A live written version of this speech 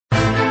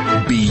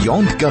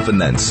Beyond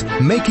Governance,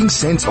 Making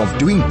Sense of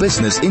Doing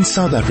Business in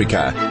South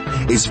Africa,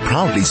 is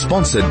proudly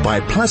sponsored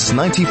by Plus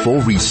 94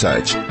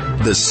 Research,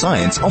 the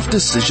science of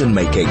decision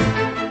making.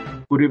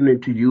 Good evening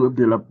to you,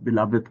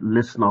 beloved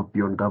listener of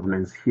Beyond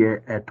Governance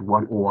here at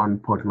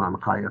 101.9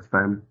 High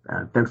FM.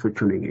 Thanks for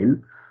tuning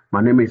in.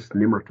 My name is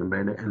Nimrod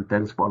Mbele, and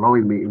thanks for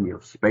allowing me in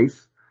your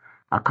space.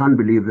 I can't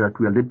believe that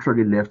we are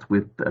literally left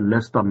with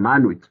less than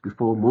 9 weeks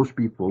before most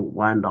people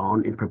wind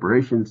down in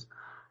preparations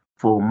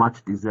for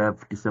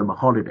much-deserved December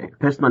holiday.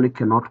 Personally,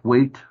 cannot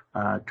wait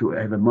to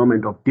have a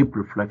moment of deep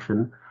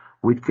reflection,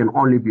 which can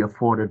only be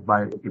afforded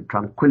by the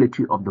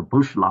tranquility of the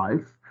bush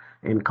life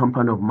in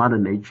company of Mother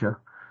Nature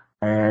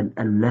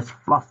and less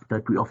fluff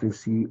that we often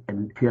see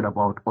and hear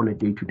about on a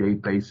day-to-day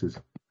basis.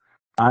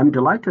 I'm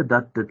delighted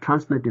that the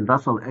Transnet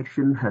industrial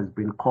action has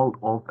been called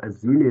off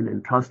as Union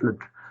and Transnet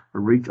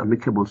reach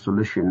amicable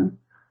solution.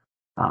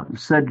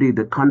 Sadly,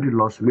 the country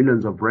lost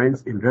millions of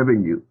rands in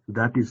revenue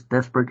that is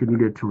desperately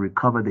needed to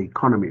recover the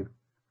economy.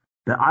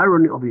 The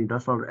irony of the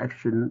industrial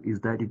action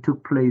is that it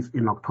took place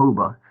in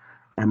October,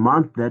 a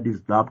month that is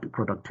dubbed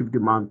Productivity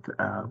Month,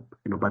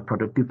 by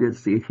Productivity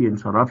SA here in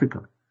South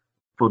Africa.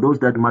 For those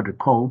that might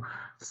recall,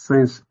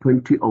 since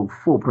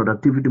 2004,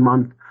 Productivity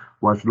Month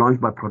was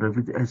launched by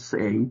Productivity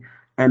SA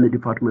and the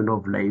Department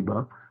of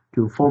Labour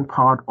to form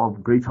part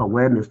of greater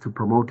awareness to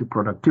promote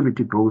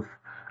productivity growth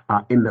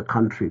in the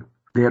country.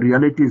 The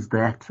reality is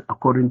that,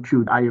 according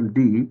to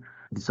IMD,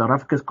 South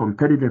Africa's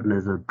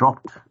competitiveness has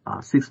dropped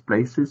 6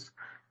 places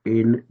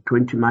in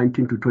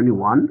 2019 to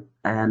 21,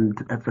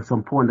 and at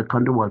some point the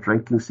country was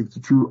ranking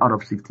 62 out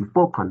of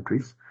 64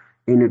 countries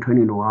in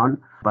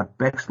 2021, but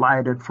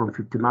backslided from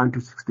 59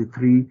 to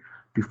 63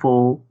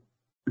 before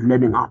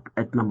landing up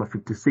at number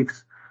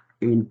 56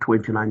 in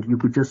 2019. You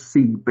could just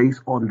see,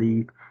 based on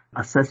the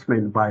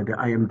assessment by the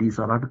IMD,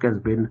 South Africa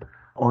has been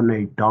on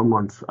a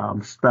downwards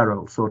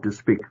spiral, so to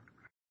speak.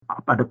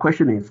 But the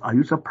question is, are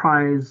you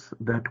surprised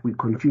that we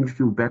continue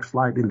to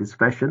backslide in this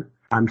fashion?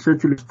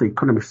 Certainly the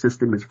economic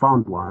system is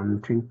found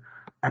wanting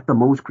at the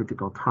most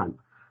critical time.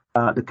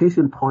 The case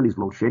in point is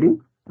load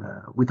shedding.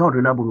 Without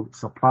reliable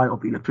supply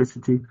of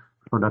electricity,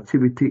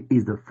 productivity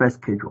is the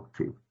first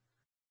casualty.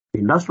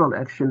 Industrial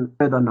action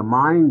further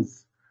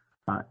undermines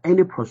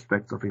any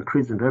prospects of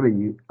increasing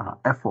revenue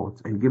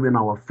efforts, and given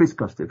our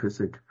fiscal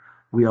deficit,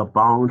 we are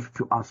bound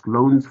to ask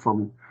loans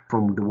from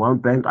the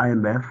World Bank,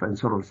 IMF, and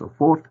so on and so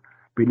forth.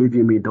 Believe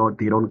me,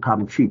 they don't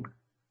come cheap.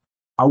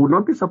 I would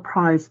not be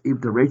surprised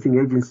if the rating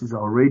agencies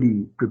are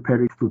already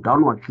preparing to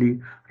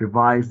downwardly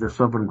revise the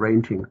sovereign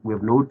rating. We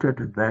have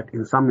noted that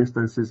in some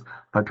instances,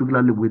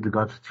 particularly with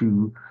regards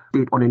to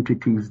state-owned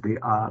entities,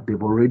 they've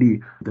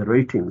already the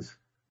ratings.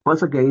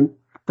 Once again,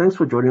 thanks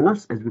for joining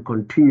us as we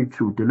continue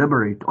to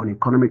deliberate on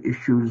economic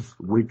issues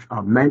which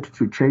are meant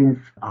to change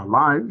our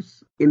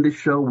lives. In this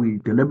show,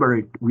 we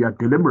are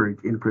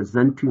deliberate in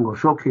presenting or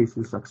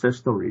showcasing success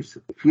stories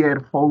here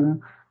at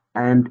home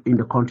and in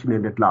the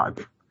continent at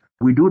large.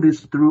 We do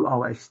this through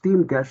our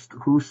esteemed guest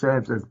who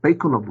serves as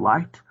beacon of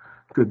light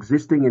to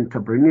existing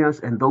entrepreneurs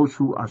and those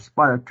who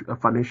aspire to a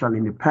financial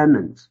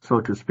independence, so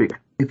to speak.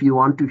 If you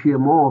want to hear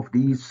more of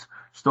these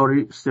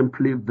stories,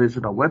 simply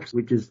visit our website,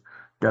 which is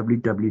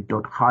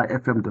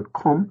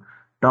www.highfm.com.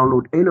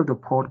 Download any of the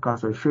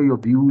podcasts and share your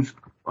views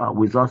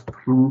with us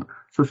through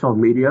social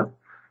media.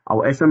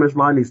 Our SMS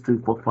line is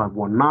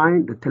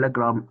 34519. The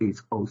Telegram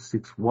is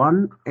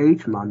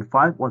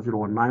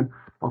 061-895-1019.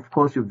 Of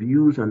course, your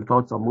views and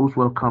thoughts are most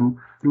welcome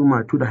through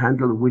my Twitter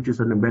handle, which is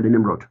Mbele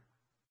Nimrod.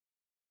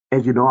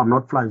 As you know, I'm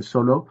not flying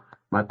solo.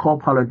 My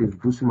co-pilot is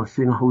Vusi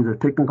Masinga, who is a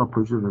technical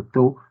producer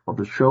of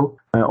the show.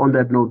 On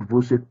that note,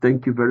 Vusi,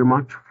 thank you very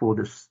much for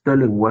the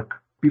sterling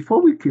work. Before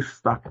we can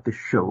start the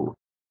show,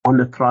 on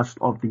the thrust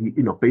of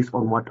based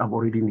on what I've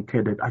already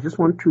indicated, I just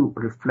want to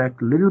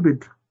reflect a little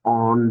bit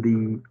on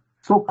the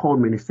so-called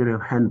ministerial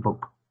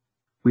handbook.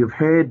 We've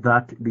heard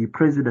that the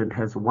president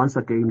has once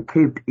again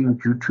caved in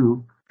due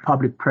to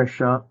public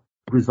pressure,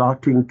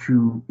 resulting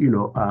to,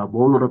 a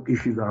whole lot of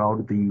issues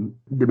around the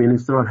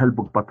ministerial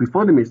handbook. But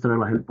before the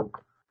ministerial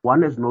handbook,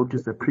 one has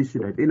noticed a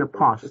precedent. In the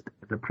past,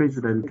 the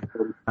president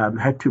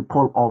had to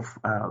call off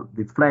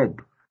the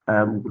flag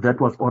that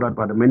was ordered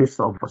by the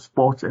Minister of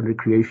Sports and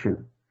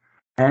Recreation.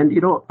 And,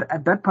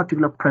 at that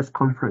particular press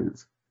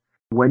conference,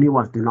 when he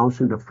was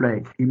denouncing the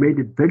flag, he made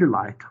it very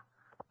light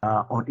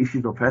on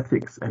issues of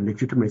ethics and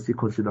legitimacy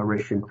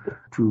consideration.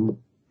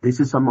 This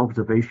is some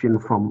observation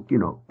from,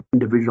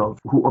 individuals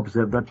who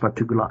observed that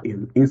particular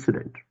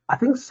incident. I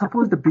think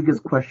suppose the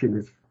biggest question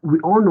is, we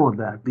all know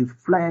that the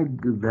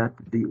flag that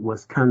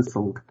was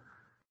cancelled,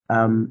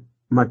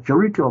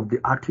 majority of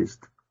the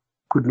artists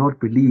could not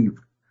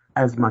believe,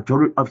 as most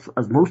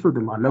of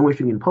them are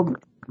languishing in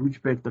poverty,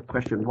 which begs the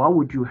question, why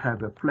would you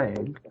have a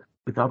flag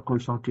without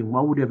consulting? Why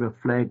would you have a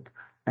flag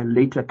and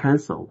later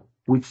cancel,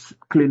 which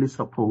clearly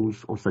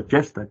suppose or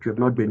suggests that you have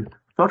not been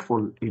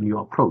thoughtful in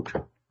your approach?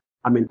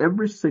 I mean,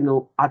 every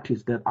single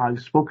artist that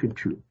I've spoken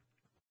to,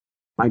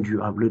 mind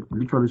you, I've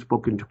literally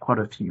spoken to quite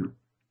a few.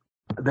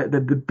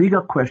 The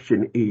bigger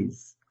question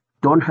is,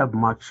 don't have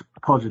much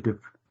positive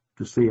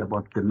to say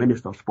about the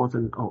Minister of Sports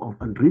and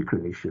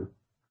Recreation.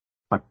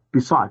 But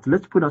besides,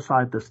 let's put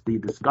aside the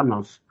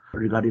scandals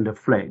regarding the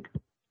flag.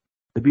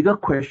 The bigger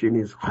question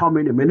is how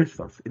many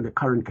ministers in the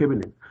current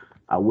cabinet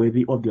are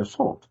worthy of the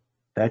assault?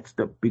 That's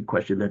the big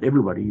question that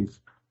everybody is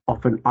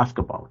often asked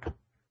about.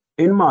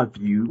 In my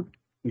view,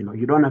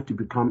 you don't have to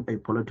become a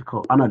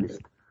political analyst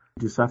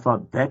to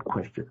decipher that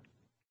question.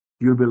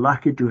 You'll be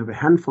lucky to have a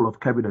handful of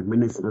cabinet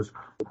ministers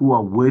who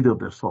are worthy of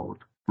the assault.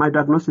 My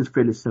diagnosis is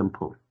fairly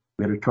simple.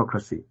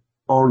 Meritocracy.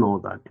 All know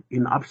that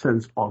in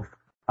absence of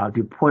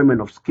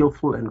deployment of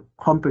skillful and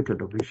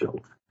competent officials,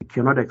 you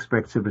cannot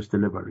expect service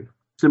delivery.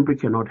 Simply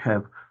cannot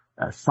have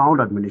sound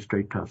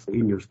administrators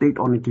in your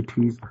state-owned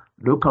entities,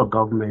 local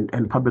government,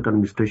 and public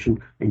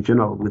administration in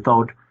general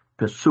without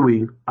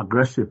pursuing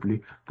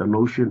aggressively the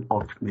notion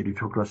of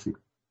meritocracy.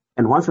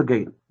 And once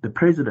again, the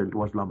president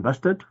was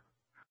lambasted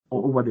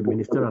over the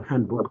ministerial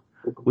handbook,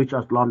 which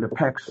outlined the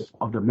packs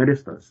of the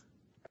ministers.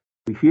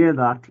 We hear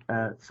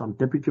that some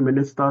deputy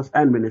ministers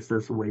and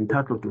ministers were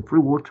entitled to free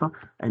water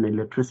and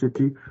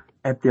electricity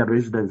at their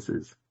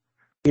residences,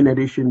 in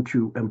addition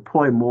to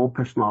employ more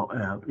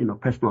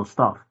personal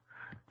staff.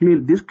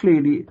 This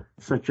clearly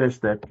suggests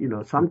that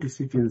some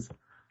decisions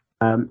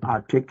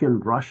are taken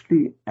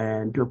rashly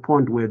and to a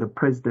point where the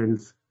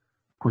president's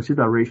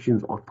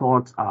considerations or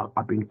thoughts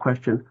are being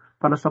questioned.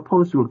 But I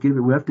suppose we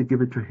have to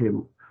give it to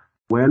him.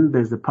 When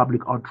there's a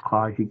public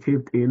outcry, he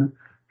caved in,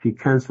 he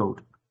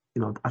cancelled.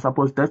 I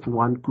suppose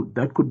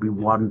that could be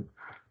one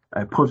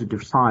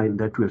positive sign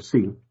that we're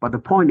seeing. But the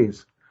point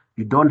is,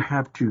 you don't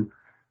have to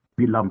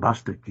be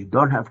lambasted. You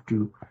don't have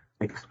to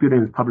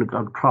experience public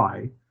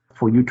outcry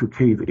for you to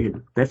cave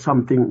in. That's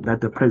something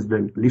that the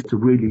president needs to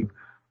really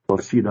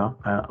consider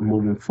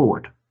moving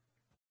forward.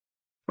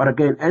 But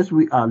again, as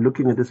we are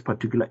looking at this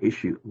particular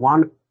issue,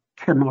 one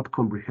cannot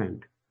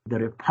comprehend the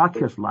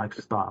rapacious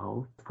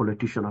lifestyle of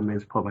politicians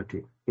amidst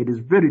poverty. It is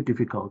very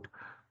difficult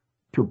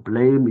to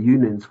blame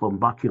unions for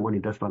embarking on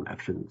industrial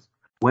actions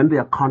when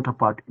their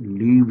counterpart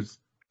lives,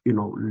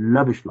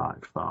 lavish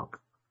lifestyle.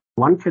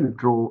 One can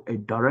draw a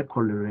direct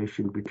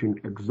correlation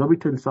between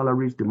exorbitant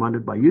salaries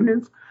demanded by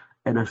unions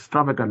and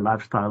extravagant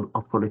lifestyle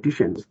of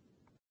politicians.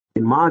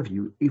 In my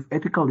view, if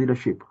ethical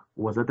leadership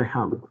was at the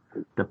helm,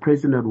 the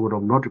president would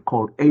have not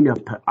recalled any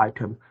of the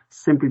item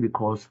simply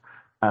because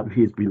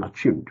he has been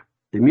assumed.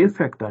 The mere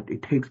fact that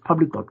it takes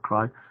public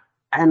outcry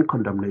and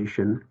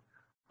condemnation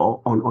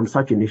on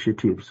such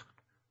initiatives,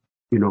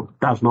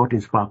 does not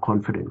inspire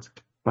confidence.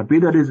 But be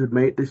that as it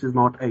may, this is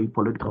not a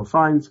political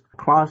science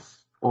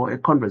class or a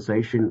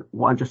conversation.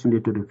 One just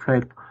needs to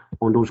reflect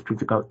on those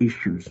critical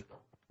issues.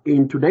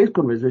 In today's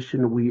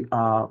conversation, we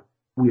are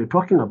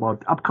talking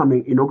about the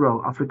upcoming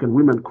inaugural African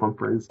Women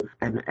Conference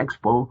and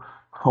Expo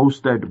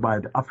hosted by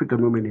the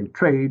African Women in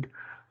Trade,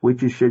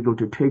 which is scheduled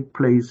to take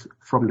place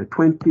from the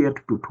 20th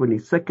to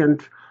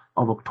 22nd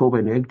of October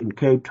in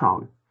Cape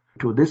Town.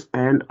 To this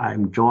end, I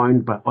am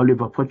joined by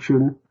Oliver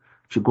Fortune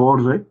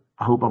Chikodzore,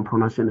 I hope I'm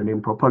pronouncing the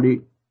name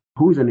properly,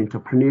 who is an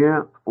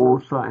entrepreneur,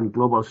 author, and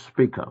global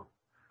speaker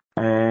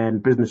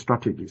and business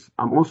strategist.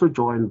 I'm also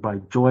joined by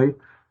Joy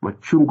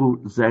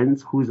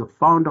Machugu-Zenz, who is a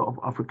founder of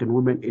African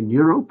Women in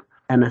Europe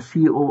and a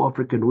CEO of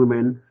African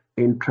Women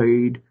in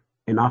Trade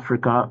in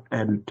Africa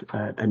and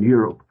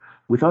Europe.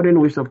 Without any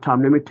waste of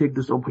time, let me take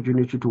this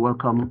opportunity to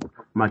welcome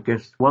my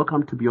guests.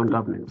 Welcome to Beyond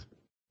Governance.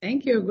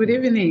 Thank you. Good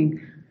evening.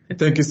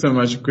 Thank you so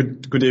much.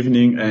 Good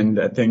evening, and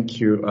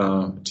thank you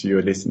to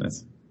your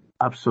listeners.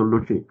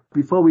 Absolutely.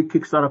 Before we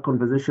kickstart a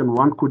conversation,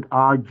 one could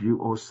argue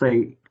or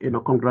say,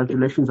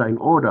 congratulations are in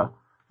order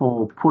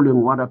for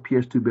pulling what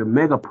appears to be a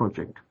mega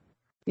project.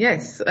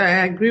 Yes,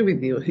 I agree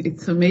with you.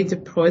 It's a major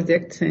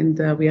project, and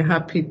we are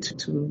happy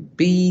to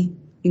be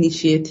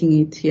initiating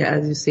it here,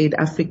 as you said,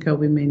 Africa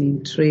Women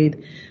in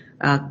Trade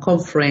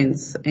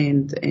conference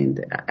and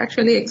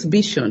actually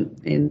exhibition,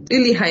 and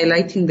really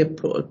highlighting the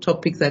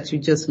topics that you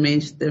just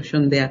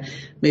mentioned there.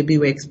 Maybe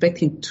we're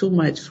expecting too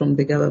much from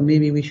the government.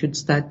 Maybe we should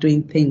start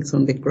doing things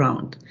on the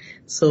ground.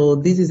 So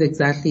this is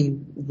exactly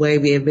why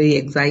we are very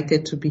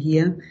excited to be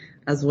here,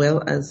 as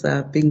well as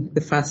being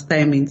the first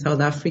time in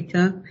South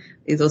Africa.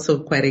 It's also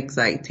quite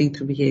exciting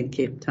to be here in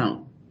Cape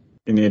Town.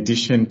 In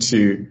addition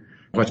to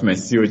what my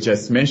CEO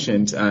just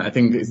mentioned, I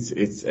think it's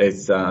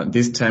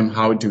this time,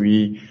 how do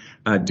we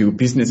do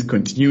business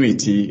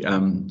continuity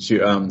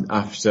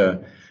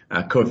after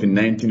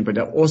COVID-19, but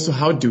also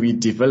how do we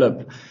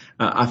develop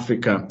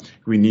Africa?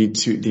 We need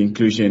the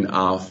inclusion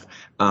of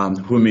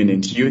women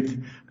and youth,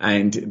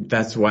 and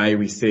that's why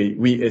we say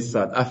we as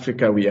South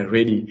Africa, we are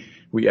ready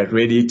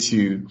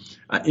to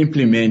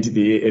implement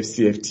the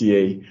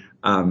AfCFTA.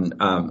 The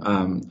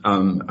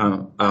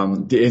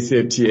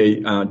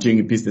AfCFTA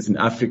doing business in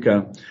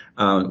Africa,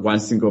 one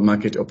single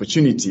market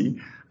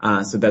opportunity.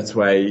 So that's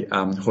why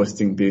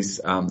hosting this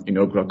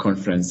inaugural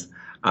conference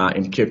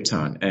in Cape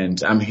Town.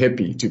 And I'm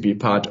happy to be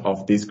part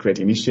of this great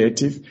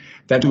initiative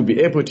that will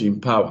be able to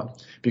empower,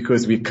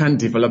 because we can't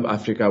develop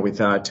Africa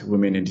without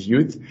women and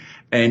youth.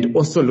 And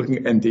also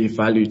looking at the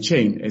value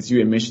chain, as you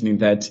were mentioning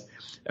that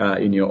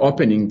in your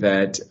opening,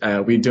 that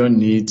we don't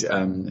need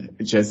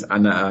just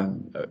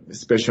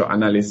special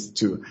analysts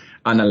to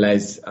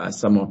analyze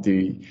some of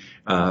the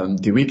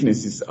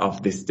weaknesses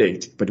of the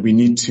state, but we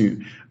need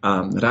to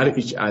rally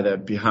each other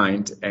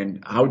behind.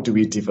 And how do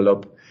we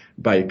develop?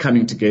 By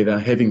coming together,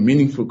 having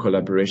meaningful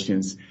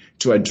collaborations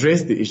to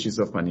address the issues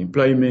of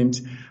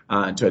unemployment,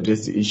 to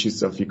address the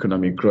issues of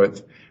economic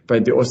growth,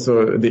 but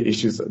also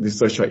the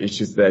social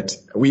issues that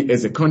we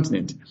as a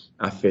continent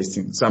are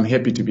facing. So I'm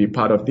happy to be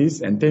part of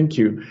this, and thank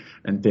you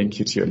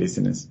to your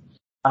listeners.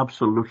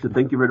 Absolutely.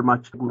 Thank you very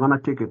much. We're going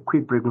to take a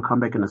quick break. We'll come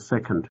back in a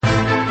second.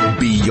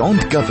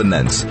 Beyond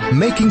Governance,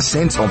 making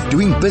sense of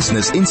doing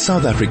business in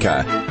South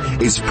Africa,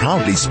 is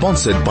proudly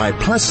sponsored by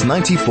Plus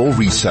 94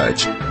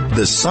 Research,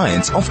 the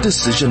science of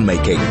decision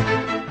making.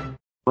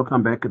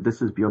 Welcome back.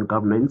 This is Beyond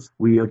Governance.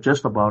 We are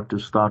just about to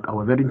start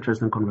our very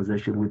interesting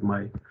conversation with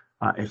my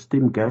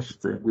esteemed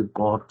guest. We've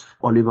got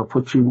Oliver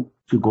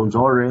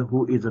Chikodzore,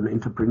 who is an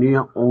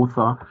entrepreneur,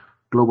 author,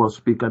 global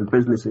speaker, and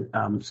business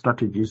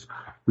strategist.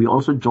 We're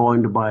also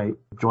joined by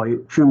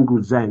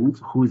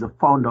Machugu-Zenz, who is a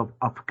founder of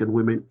African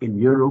Women in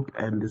Europe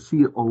and the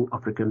CEO of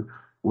African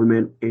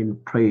Women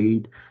in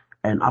Trade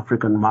and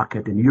African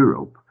Market in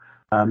Europe.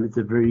 It's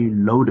a very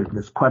loaded,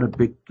 there's quite a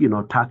big,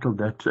 title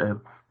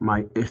that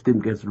my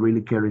esteemed guest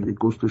really carries. It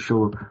goes to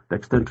show the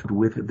extent to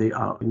which they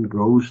are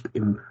engrossed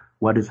in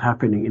what is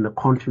happening in the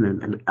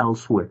continent and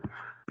elsewhere.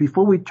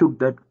 Before we took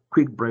that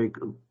quick break,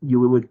 you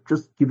were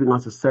just giving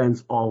us a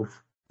sense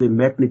of the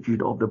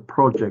magnitude of the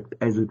project,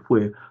 as it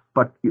were.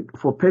 But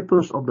for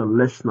purpose of the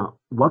listener,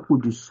 what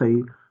would you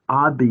say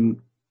are the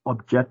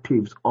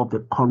objectives of the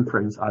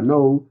conference? I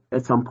know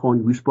at some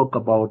point we spoke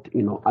about,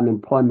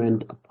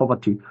 unemployment,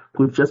 poverty.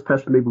 Could just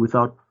perhaps maybe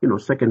without,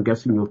 second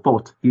guessing your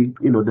thoughts, give,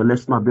 the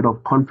listener a bit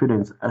of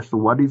confidence as to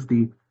what is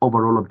the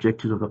overall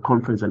objectives of the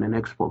conference and an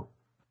expo.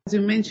 As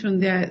you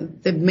mentioned there,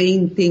 the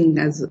main thing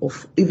as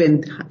of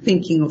even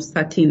thinking of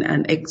starting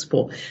an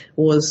expo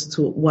was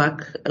to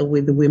work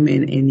with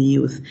women and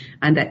youth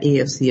under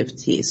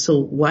AFCFTA. So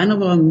one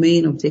of our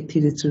main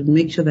objectives is to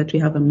make sure that we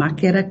have a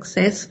market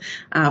access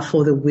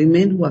for the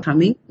women who are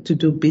coming to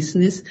do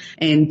business,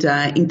 and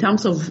in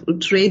terms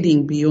of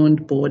trading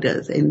beyond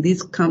borders. And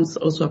this comes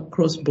also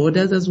across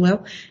borders as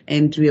well.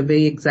 And we are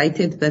very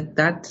excited that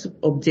that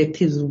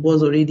objective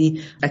was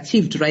already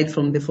achieved right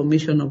from the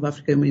formation of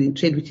African Women in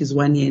Trade, which is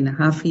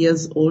 1.5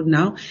 years old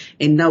now.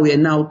 And now we are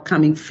now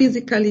coming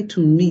physically to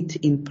meet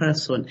in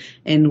person.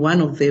 And one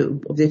of the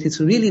objectives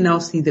to really now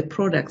see the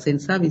products and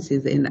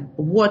services and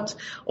what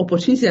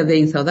opportunities are there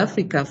in South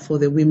Africa for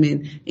the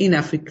women in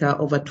Africa.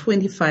 Over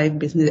 25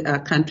 business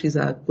countries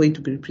are going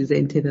to be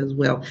represented as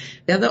well.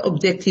 The other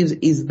objectives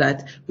is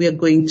that we are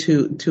going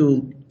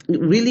to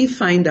really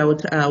find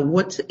out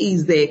what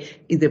is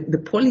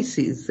the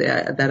policies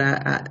that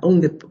are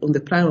on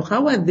the planet.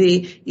 How are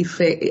they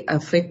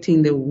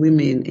affecting the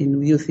women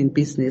and youth in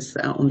business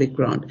on the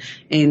ground,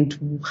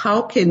 and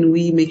how can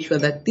we make sure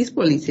that these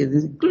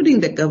policies,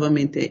 including the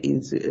government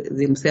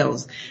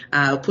themselves,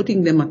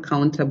 putting them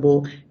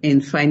accountable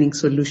and finding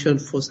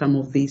solutions for some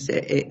of these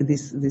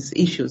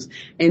issues.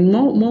 And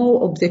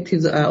more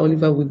objectives.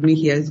 Oliver with me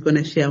here is going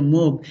to share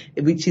more,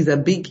 which is a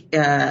big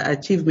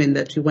achievement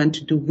that we want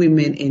to do,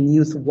 women and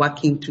youth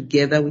working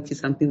together, which is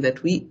something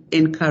that we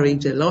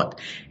encourage a lot,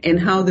 and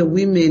how the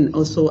women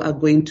also are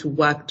going to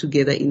work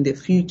together in the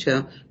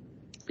future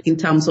in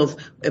terms of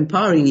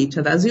empowering each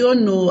other. As you all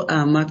know,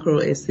 micro,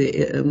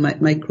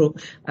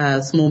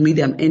 small,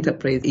 medium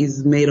enterprise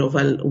is made of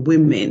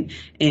women,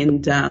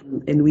 and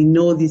we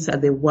know these are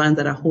the ones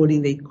that are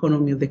holding the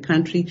economy of the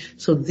country.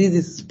 So this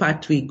is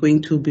part we're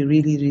going to be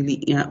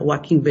really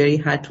working very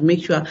hard to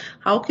make sure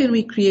how can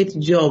we create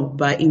jobs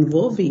by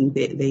involving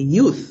the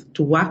youth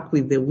to work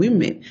with the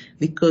women,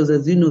 because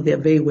as you know, they're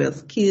very well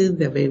skilled,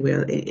 they're very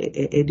well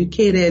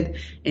educated,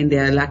 and they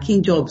are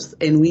lacking jobs.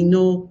 And we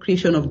know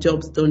creation of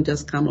jobs don't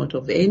just come out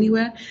of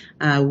anywhere.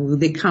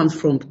 They come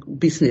from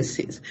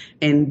businesses,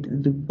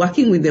 and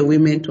working with the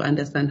women to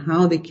understand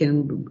how they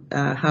can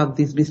have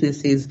these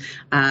businesses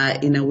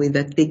in a way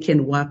that they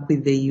can work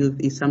with the youth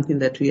is something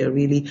that we are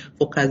really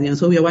focusing on.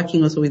 So we are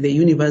working also with the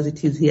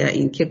universities here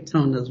in Cape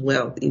Town as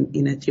well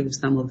in achieving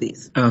some of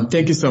these.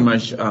 Thank you so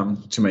much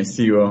to my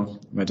CEO,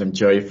 Madam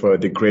Joy, for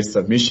the great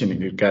submission in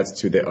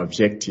regards to the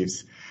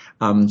objectives.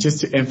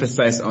 Just to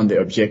emphasize on the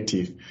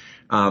objective,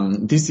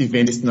 this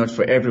event is not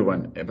for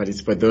everyone, but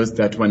it's for those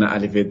that want to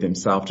elevate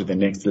themselves to the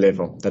next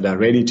level, that are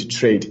ready to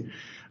trade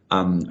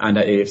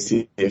under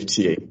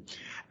AFCFTA.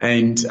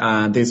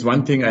 And there's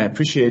one thing I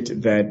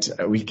appreciate that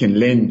we can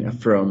learn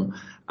from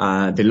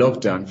the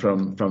lockdown,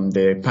 from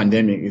the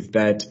pandemic, is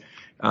that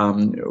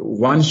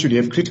one should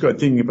have critical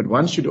thinking, but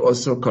one should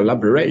also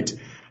collaborate.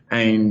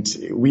 And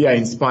we are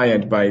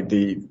inspired by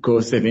the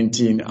Goal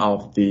 17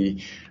 of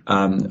the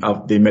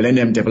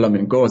Millennium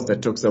Development Goals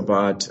that talks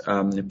about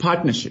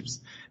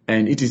partnerships.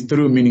 And it is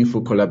through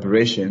meaningful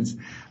collaborations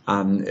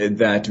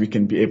that we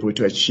can be able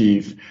to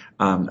achieve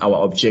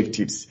our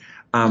objectives.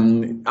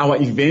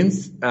 Our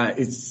events,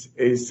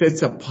 it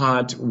sets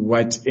apart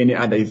what any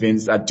other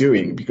events are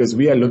doing, because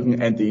we are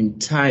looking at the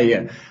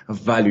entire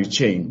value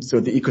chain. So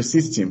the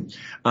ecosystem,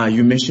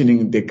 you're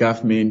mentioning the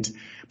government,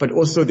 but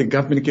also the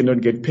government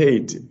cannot get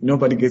paid.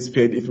 Nobody gets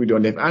paid if we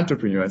don't have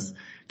entrepreneurs.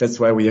 That's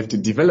why we have to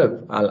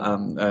develop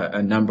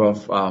a number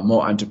of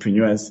more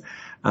entrepreneurs,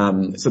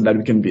 so that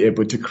we can be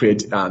able to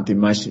create the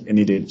much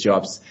needed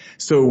jobs.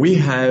 So we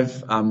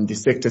have the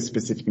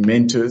sector-specific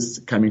mentors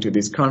coming to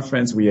this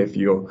conference. We have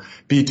your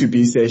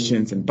B2B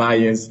sessions and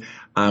buyers.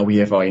 We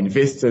have our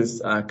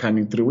investors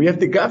coming through. We have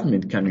the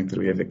government coming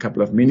through. We have a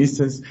couple of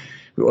ministers.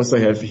 We also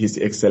have His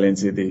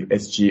Excellency, the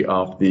SG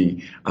of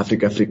the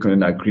Africa-Free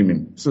Continental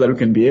Agreement, so that we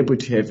can be able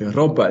to have a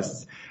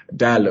robust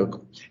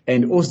dialogue.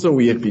 And also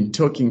we have been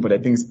talking, but I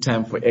think it's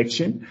time for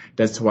action.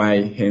 That's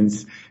why,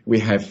 hence, we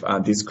have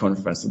this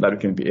conference, so that we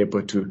can be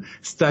able to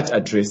start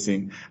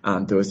addressing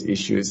those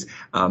issues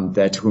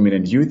that women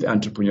and youth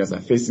entrepreneurs are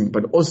facing,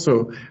 but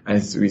also,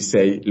 as we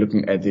say,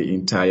 looking at the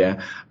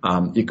entire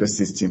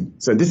ecosystem.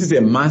 So this is a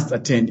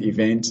must-attend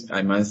event,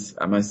 I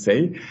must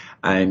say,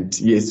 and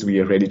yes, we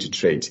are ready to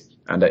trade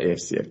under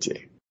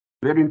AFCFTA.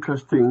 Very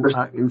interesting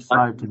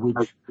insight,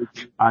 which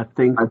I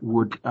think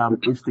would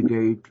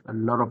instigate a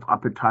lot of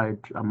appetite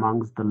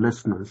amongst the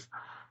listeners.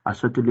 I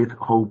certainly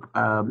hope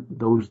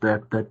those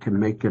that can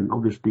make and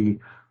obviously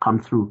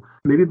come through.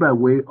 Maybe by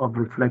way of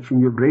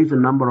reflection, you've raised a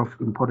number of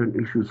important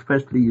issues.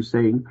 Firstly, you're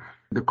saying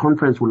the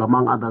conference will,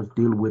 among others,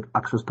 deal with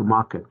access to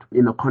market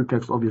in the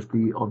context,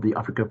 obviously, of the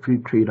Africa Free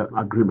Trade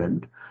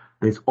Agreement.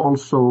 There's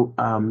also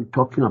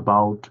talking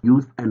about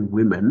youth and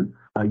women.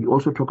 You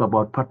also talk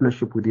about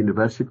partnership with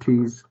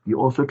universities. You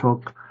also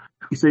talk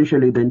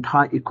essentially the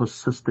entire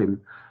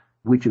ecosystem,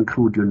 which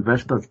include your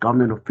investors,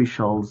 government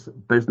officials,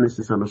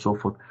 businesses, and so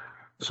forth.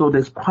 So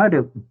there's quite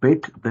a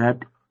bit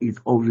that is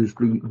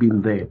obviously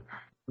been there.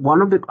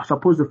 I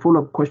suppose the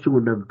follow-up question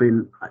would have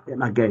been,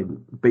 and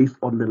again, based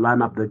on the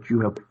lineup that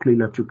you have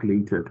clearly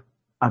articulated.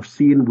 I've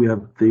seen we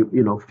have the,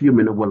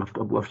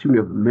 I've seen we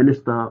have a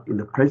minister in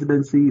the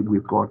presidency.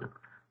 We've got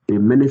the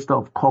Minister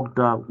of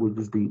COGDA,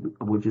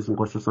 which is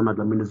Nkosazana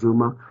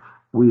Dlamini-Zuma.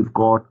 We've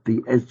got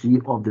the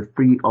SG of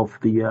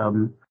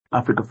the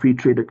Africa Free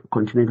Trade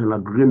Continental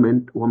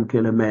Agreement,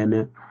 Wamkele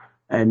Mene,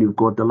 and you've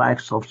got the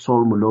likes of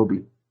Sol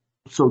Molobi.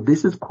 So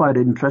this is quite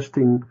an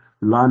interesting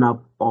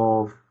lineup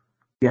of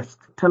guests.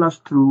 Tell us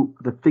through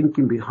the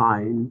thinking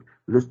behind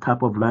this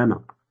type of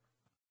lineup.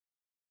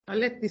 I'll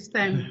let this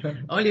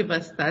time Oliver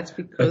start,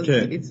 because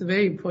it's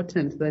very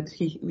important that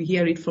we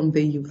hear it from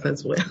the youth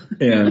as well.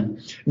 Yeah.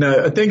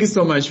 No, thank you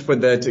so much for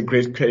that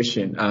great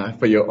question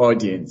for your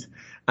audience.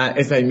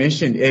 As I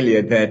mentioned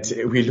earlier, that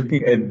we're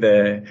looking at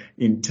the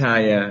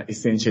entire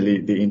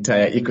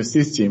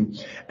ecosystem,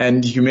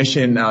 and you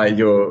mentioned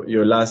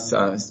your last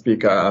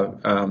speaker,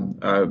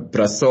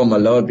 Braso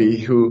Malobi,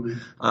 who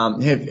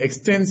have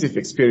extensive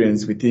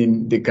experience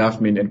within the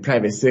government and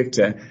private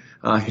sector.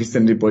 He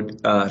recently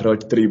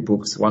wrote 3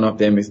 books. One of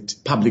them is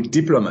Public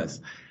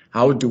Diplomats.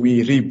 How do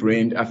we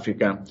rebrand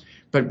Africa,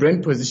 but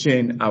brand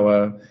position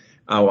our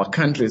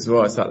country as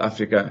well as South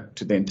Africa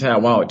to the entire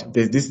world?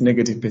 There's this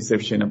negative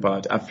perception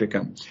about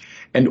Africa.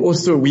 And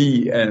also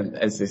we,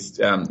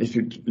 if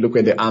you look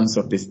at the arms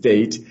of the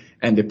state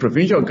and the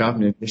provincial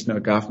government, national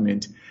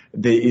government,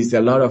 there is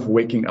a lot of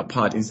working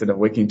apart instead of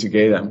working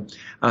together.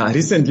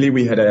 Recently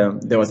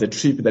there was a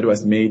trip that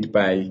was made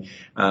by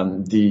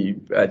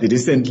the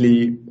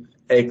recently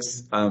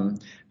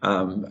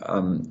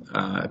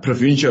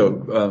provincial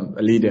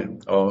leader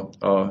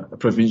or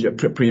provincial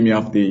premier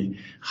of the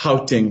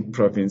Gauteng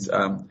province,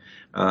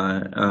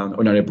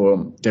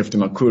 Honorable David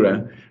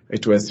Makura.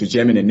 It was to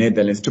Germany and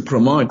Netherlands to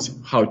promote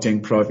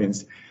Gauteng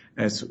province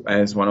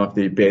as one of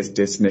the best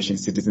destination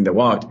cities in the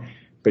world.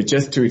 But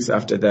just 2 weeks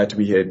after that,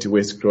 we had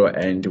Westcro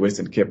and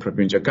Western Cape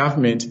provincial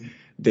government.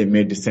 They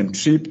made the same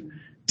trip,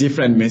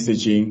 different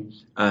messaging,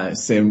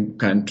 same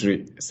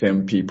country,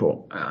 same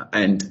people,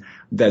 and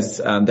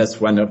that's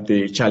one of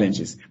the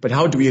challenges. But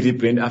how do we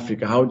rebrand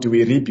Africa? How do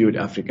we rebuild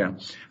Africa?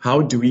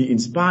 How do we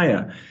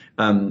inspire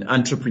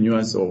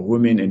entrepreneurs or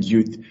women and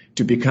youth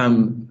to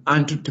become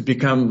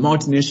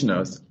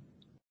multinationals,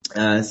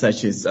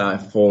 such as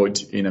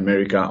Ford in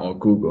America or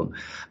Google?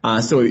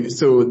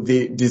 So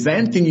the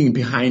design thinking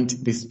behind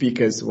the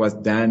speakers was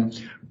done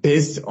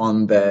based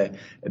on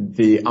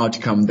the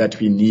outcome that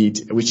we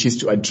need, which is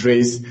to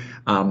address,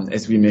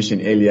 as we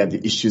mentioned earlier,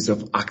 the issues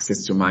of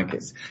access to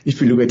markets. If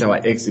you look at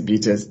our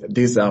exhibitors,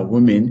 these are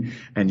women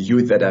and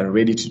youth that are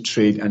ready to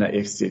trade under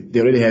FCA.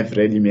 They already have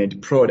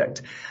ready-made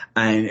product.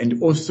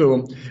 And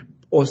also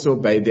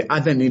by the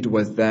other need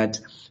was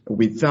that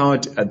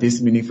without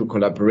these meaningful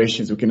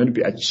collaborations, we cannot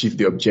achieve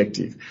the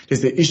objective.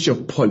 There's the issue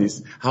of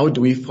policy. How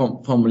do we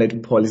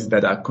formulate policies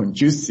that are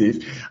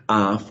conducive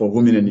for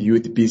women and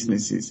youth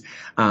businesses?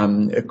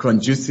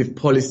 Conducive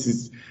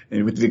policies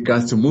with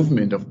regards to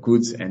movement of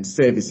goods and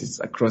services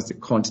across the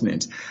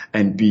continent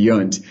and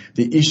beyond.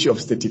 The issue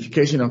of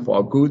certification of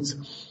our goods,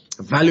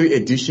 value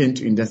addition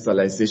to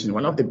industrialization.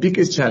 One of the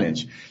biggest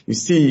challenge, you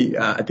see,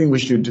 I think we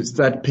should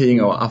start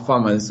paying our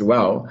farmers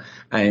well,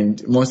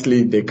 and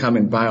mostly they come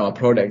and buy our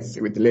products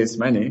with less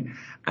money,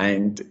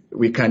 and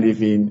we can't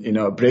even,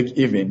 break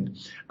even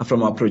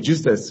from our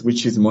producers,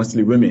 which is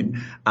mostly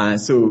women.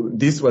 So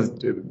this was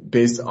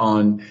based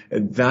on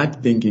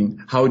that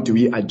thinking. How do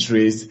we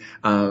address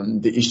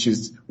the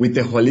issues with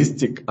the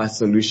holistic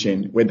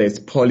solution, whether it's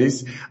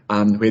policy,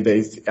 whether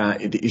it's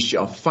the issue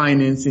of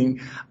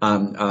financing,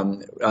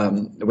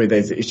 whether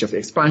it's the issue of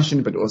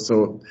expansion, but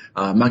also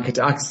market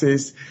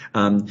access,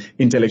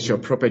 intellectual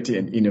property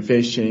and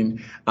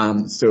innovation.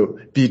 So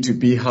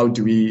B2B, how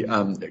do we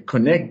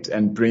connect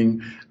and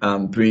bring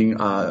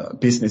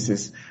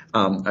businesses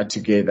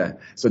together?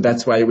 So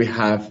that's why we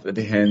have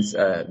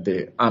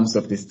the arms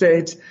of the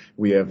state.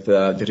 We have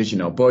the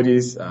regional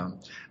bodies,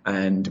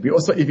 and we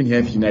also even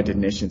have United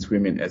Nations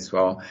Women as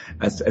well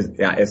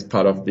as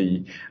part of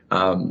the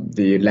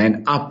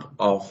line-up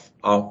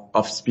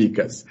of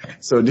speakers.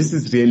 So this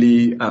is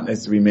really,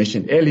 as we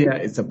mentioned earlier,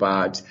 it's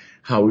about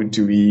how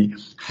do we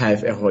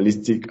have a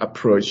holistic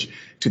approach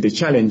to the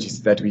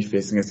challenges that we're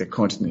facing as a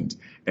continent,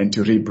 and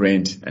to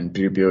rebrand and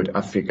rebuild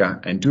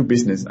Africa and do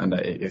business under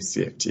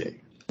AFCFTA.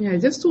 Yeah,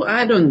 just to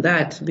add on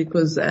that,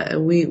 because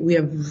we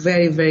are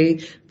very,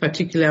 very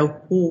particular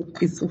who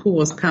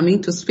was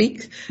coming to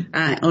speak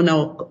in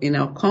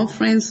our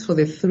conference for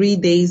the 3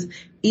 days.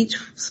 Each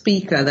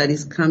speaker that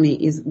is coming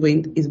is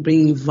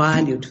bringing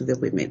value to the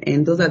women,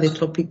 and those are the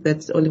topics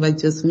that Oliver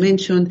just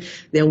mentioned.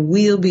 There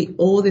will be,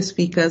 all the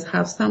speakers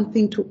have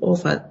something to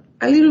offer.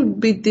 A little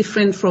bit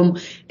different from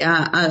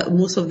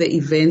most of the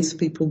events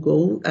people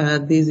go.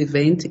 This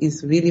event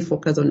is really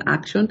focused on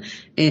action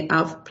and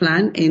our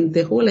plan. And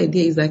the whole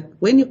idea is that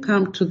when you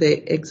come to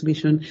the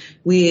exhibition,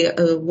 we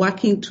are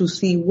working to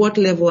see what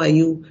level are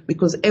you,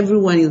 because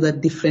everyone is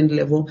at different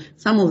level.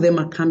 Some of them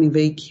are coming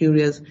very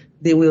curious.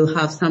 They will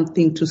have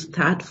something to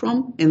start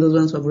from, and those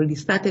ones who have already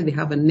started, they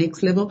have a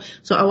next level.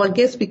 So our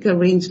guest speaker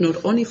range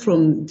not only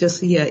from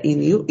just here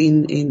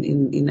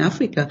in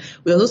Africa,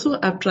 we also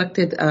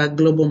attracted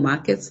global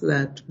markets,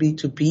 that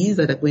B2Bs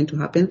that are going to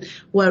happen,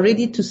 who are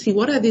ready to see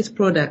what are these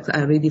products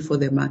are ready for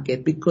the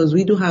market, because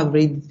we do have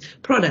ready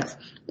products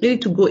ready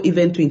to go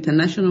even to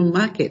international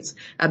markets,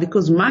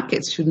 because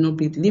markets should not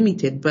be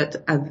limited.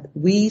 But are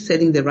we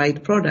selling the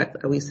right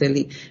product? Are we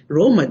selling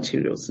raw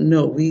materials?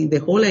 No,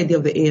 the whole idea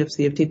of the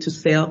AFCFTA to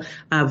sell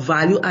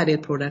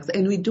value-added products,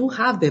 and we do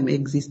have them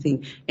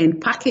existing,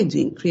 and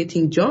packaging,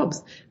 creating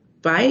jobs.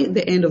 By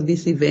the end of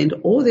this event,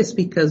 all the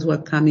speakers who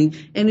are coming,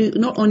 and we're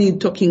not only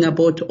talking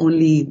about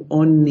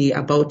only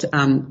about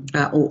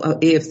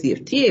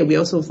AFCFTA, we're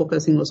also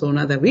focusing also on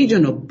other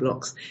regional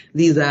blocks.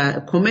 These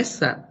are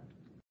COMESA.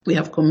 We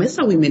have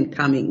COMESA women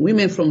coming,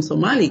 women from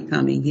Somali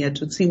coming here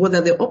to see what are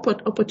the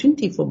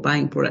opportunity for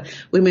buying products.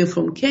 Women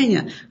from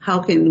Kenya, how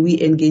can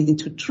we engage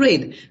into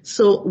trade?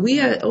 So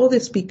all the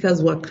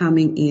speakers who are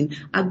coming in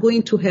are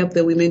going to help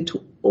the women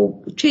to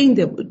change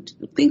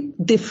think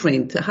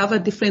different, have a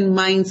different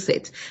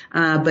mindset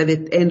by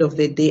the end of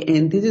the day.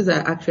 And this is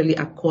actually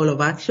a call of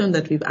action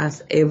that we've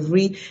asked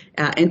every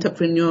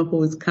entrepreneur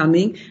who is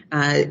coming.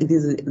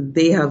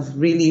 They have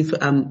really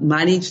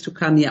managed to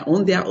come here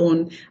on their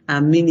own,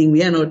 meaning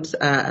we are not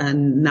a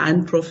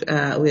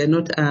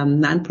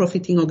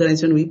non-profiting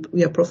organization.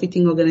 We are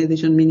profiting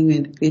organization, meaning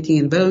we're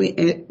creating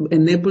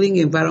enabling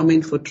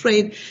environment for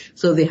trade.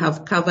 So they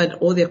have covered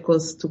all their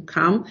costs to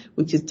come,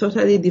 which is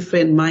totally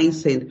different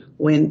mindset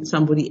when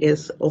somebody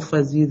else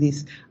offers you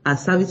these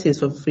services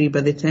for free.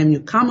 By the time you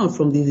come out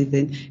from this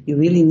event, you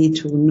really need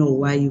to know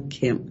why you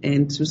came.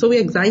 And so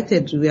we're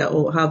excited. We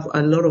have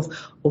a lot of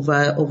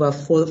over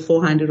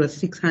 400 or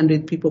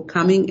 600 people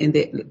coming, and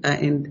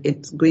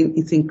it's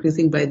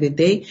increasing by the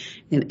day,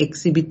 and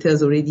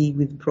exhibitors already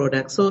with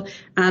products. So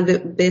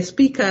the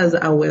speakers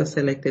are well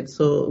selected.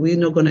 So we're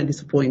not going to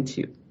disappoint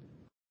you.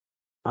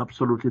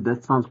 Absolutely.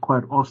 That sounds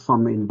quite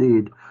awesome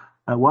indeed.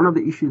 One of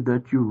the issues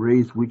that you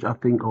raised, which I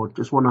think I would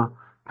just want to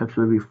perhaps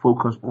maybe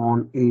focus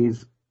on,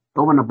 is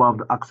over and above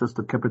the access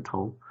to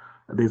capital,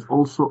 there's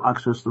also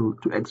access to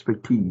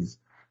expertise.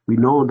 We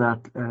know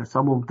that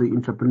some of the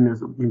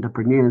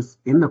entrepreneurs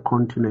in the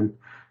continent,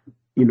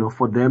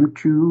 for them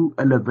to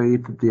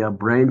elevate their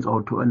brands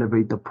or to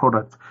elevate the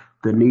product,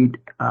 they need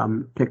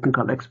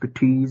technical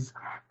expertise.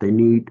 They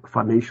need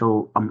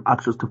financial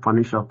access to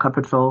financial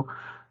capital.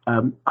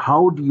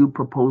 How do you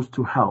propose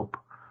to help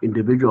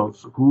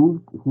individuals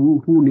who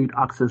need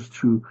access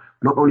to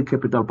not only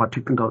capital but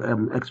technical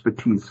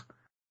expertise?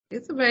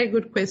 It's a very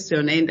good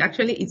question, and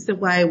actually it's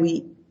why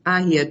we are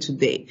here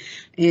today.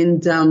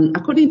 And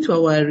according to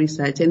our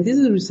research, and this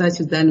research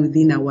is done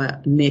within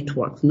our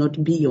network,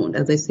 not beyond.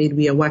 As I said,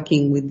 we are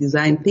working with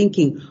design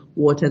thinking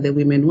what are the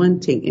women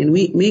wanting. And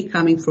me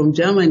coming from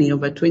Germany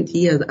over 20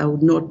 years, I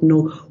would not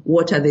know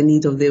what are the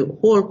needs of the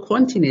whole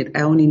continent.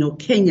 I only know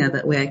Kenya,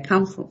 where I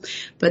come from.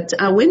 But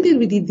when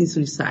we did this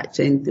research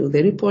and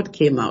the report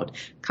came out,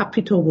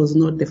 capital was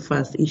not the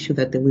first issue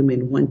that the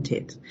women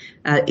wanted.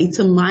 It's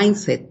a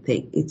mindset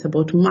thing. It's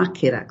about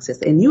market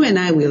access. And you and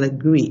I will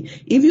agree,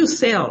 if you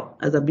sell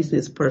as a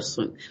business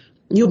person,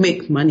 you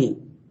make money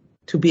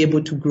to be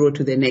able to grow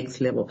to the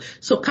next level.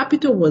 So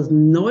capital was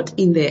not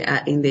in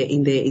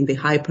the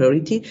high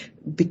priority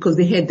because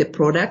they had the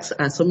products.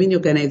 So many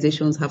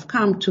organizations have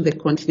come to the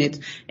continent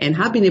and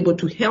have been able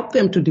to help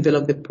them to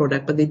develop the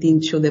product, but they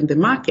didn't show them the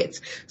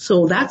markets.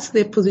 So that's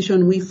the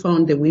position we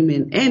found the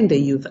women and the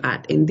youth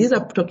at. And these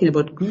are talking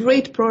about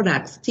great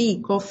products,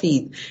 tea,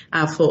 coffee,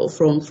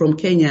 from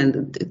Kenya,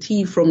 and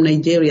tea from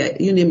Nigeria,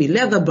 you name it,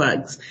 leather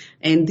bags.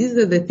 And these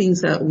are the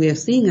things that we are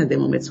seeing at the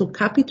moment. So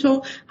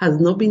capital has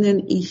not been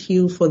an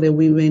issue for the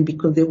women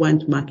because they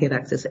want market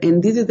access.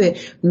 And this is the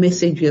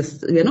message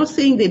we are not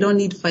saying they don't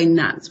need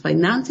finance.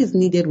 Finance is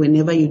needed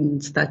whenever you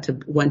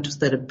want to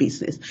start a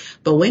business.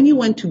 But when you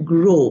want to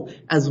grow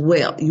as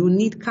well, you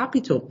need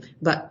capital.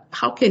 But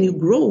how can you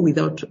grow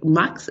without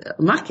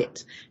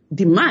market?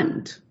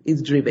 Demand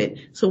is driven.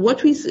 So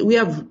what we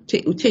have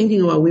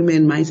changing our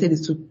women mindset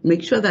is to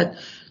make sure that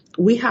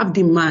we have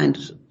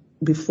demand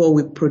before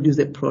we produce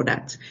a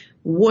product.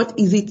 What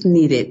is it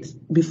needed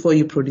before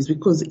you produce?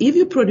 Because if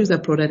you produce a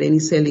product and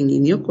it's selling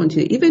in your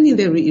country, even in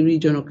the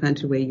region or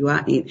country where you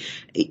are in,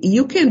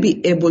 you can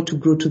be able to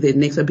grow to the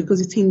next one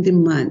because it's in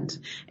demand.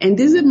 And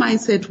this is a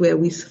mindset where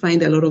we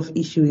find a lot of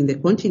issue in the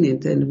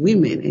continent and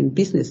women and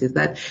businesses,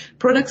 that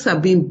products are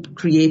being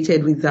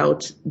created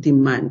without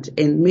demand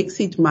and makes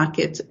it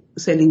market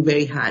selling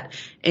very hard.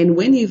 And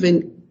when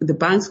even the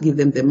banks give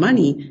them the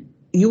money,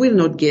 you will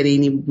not get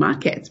any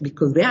markets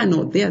because they are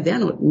not there. They are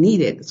not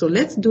needed. So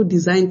let's do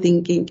design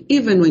thinking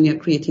even when you're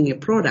creating a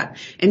product.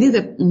 And this is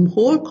the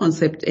whole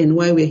concept and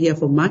why we're here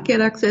for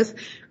market access.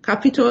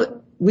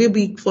 Capital will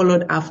be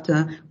followed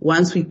after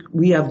once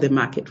we have the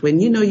market. When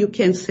you know you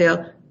can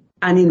sell,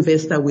 an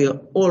investor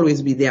will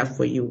always be there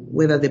for you,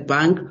 whether the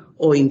bank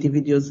or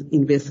individuals,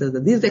 investors.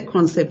 This is the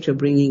concept you're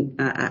bringing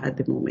at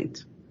the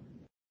moment.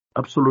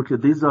 Absolutely.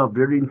 These are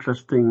very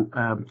interesting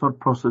thought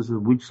processes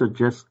which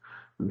suggest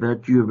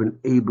that you have been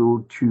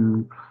able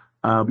to,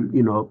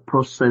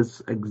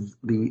 process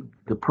the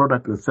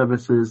product and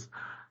services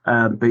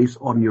based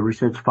on your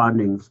research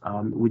findings,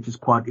 which is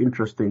quite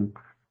interesting.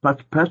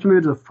 But personally,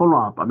 as a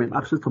follow-up,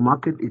 access to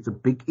market is a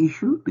big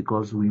issue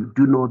because we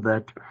do know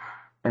that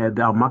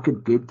there are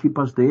market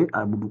gatekeepers there.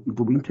 It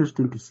will be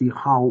interesting to see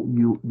how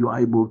you are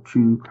able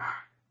to,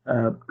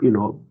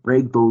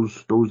 break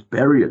those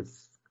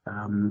barriers,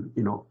 around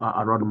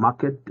the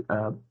market.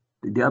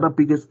 The other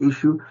biggest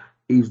issue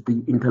is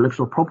the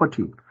intellectual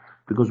property,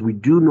 because we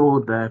do know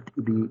that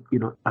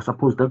I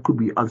suppose that could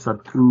be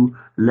answered through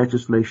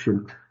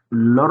legislation. A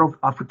lot of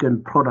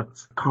African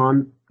products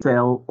can't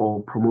sell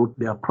or promote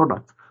their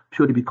products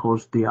purely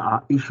because there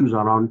are issues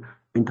around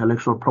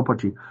intellectual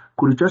property.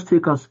 Could you just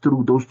take us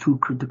through those two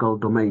critical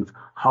domains?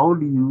 How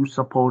do you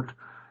support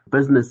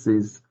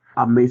businesses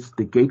amidst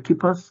the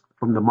gatekeepers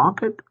from the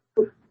market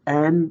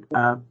and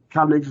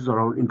challenges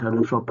around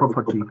intellectual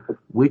property,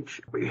 which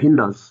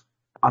hinders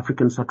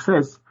African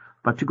success,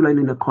 particularly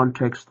in the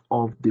context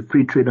of the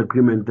free trade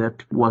agreement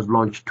that was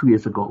launched 2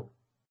 years ago?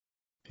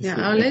 Yeah,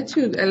 I'll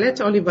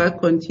let Oliver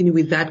continue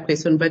with that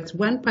question. But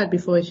one part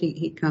before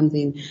he comes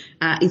in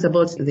is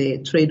about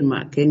the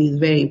trademark, and it's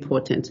very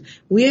important.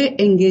 We are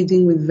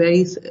engaging with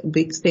very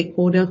big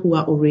stakeholders who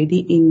are already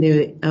in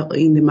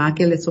the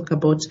market. Let's talk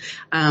about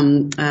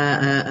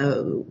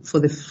for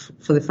the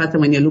first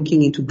time when you're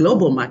looking into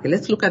global market.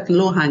 Let's look at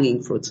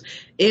low-hanging fruits.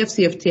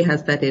 AFCFTA has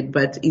started,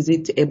 but is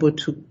it able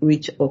to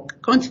reach our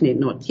continent?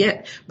 Not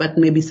yet. But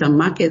maybe some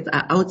markets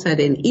are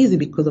outside and easy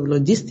because of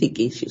logistic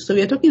issues. So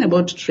we are talking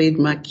about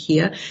trademark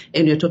here,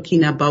 and we're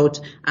talking about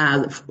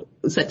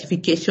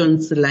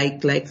certifications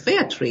like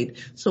fair trade.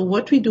 So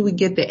what we do, we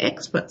get the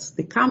experts,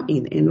 they come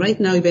in, and right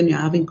now even you're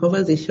having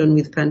conversation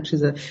with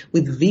countries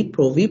with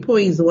VIPO. VIPO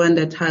is one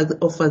that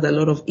offers a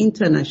lot of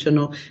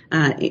international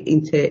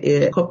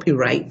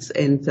copyrights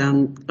and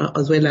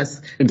as well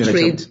as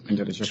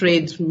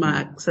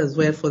trademarks as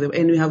well for them.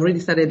 And we have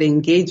already started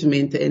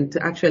engagement, and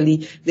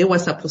actually they were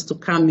supposed to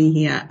come in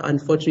here,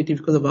 unfortunately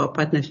because of our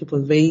partnership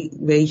was very,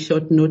 very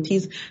short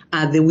notice.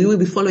 We will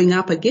be following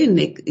up again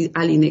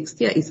early next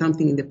year. Is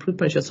something in the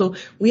pre-pressure. So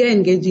we are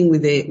engaging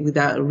with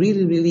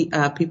really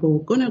people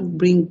who are going to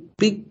bring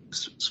big,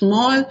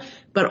 small,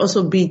 but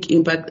also big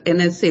impact.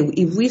 And I say,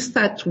 if we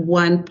start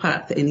one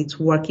path and it's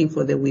working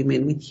for the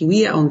women,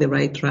 we are on the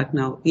right track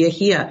now. We are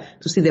here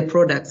to see the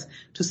products,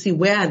 to see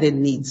where are the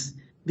needs,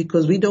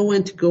 because we don't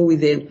want to go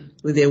with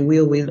with the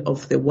will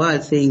of the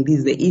world saying this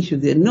is the issue.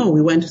 No,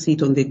 we want to see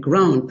it on the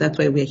ground. That's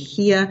why we're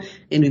here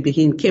and we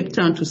begin in Cape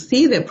Town to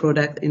see the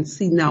product and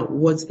see now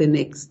what's the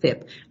next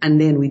step.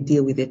 And then we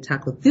deal with the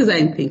tackle. These are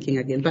in thinking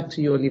again. Back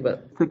to you,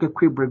 Oliver. Take a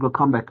quick break. We'll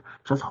come back.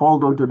 Just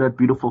hold on to that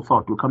beautiful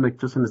thought. We'll come back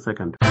just in a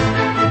second.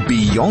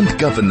 Beyond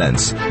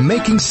Governance,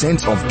 making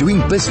sense of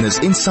doing business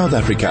in South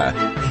Africa,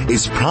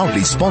 is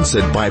proudly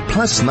sponsored by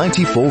Plus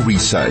 94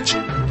 Research,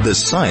 the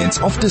science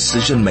of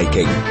decision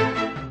making.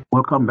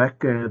 Welcome back.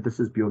 This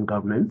is Beyond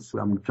Governance.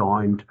 I'm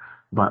joined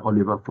by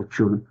Oliver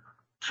Fortune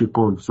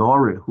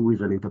Chikodzore, who is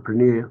an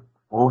entrepreneur,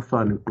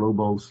 author, and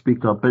global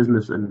speaker,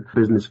 business and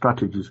business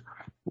strategist.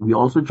 We're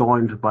also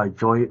joined by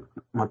Joy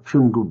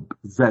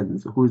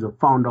Machugu-Zenz, who is a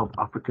founder of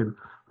African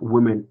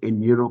Women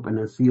in Europe and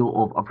a CEO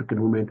of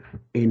African Women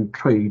in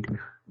Trade.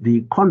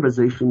 The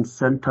conversation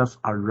centers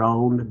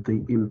around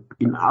the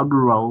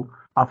inaugural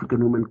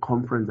African Women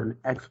Conference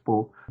and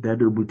Expo that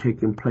will be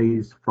taking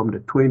place from the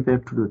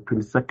 20th to the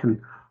 22nd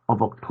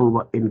of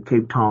October in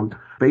Cape Town.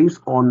 Based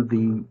on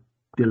the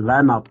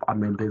lineup,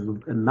 there's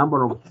a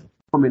number of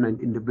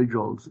prominent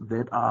individuals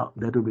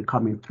that will be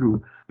coming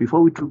through.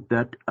 Before we took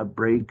that a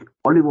break,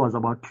 Oliver was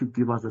about to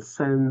give us a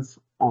sense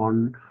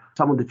on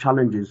some of the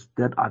challenges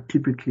that are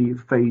typically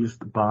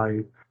faced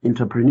by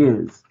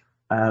entrepreneurs.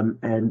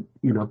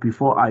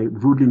 Before I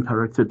rudely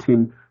interrupted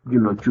him,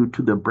 due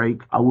to the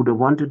break, I would have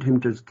wanted him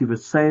to just give a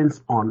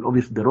sense on,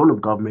 obviously, the role of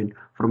government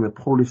from a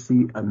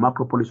policy, a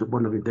macro policy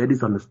point of view. That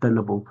is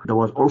understandable. There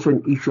was also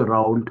an issue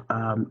around,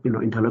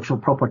 intellectual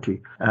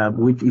property,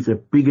 which is the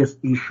biggest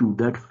issue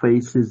that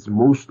faces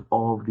most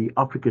of the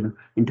African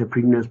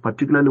entrepreneurs,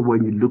 particularly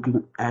when you're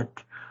looking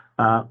at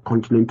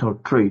continental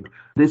trade.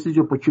 This is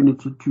your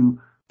opportunity to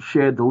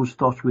share those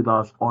thoughts with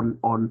us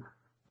on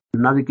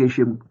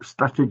navigation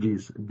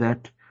strategies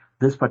that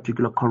this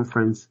particular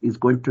conference is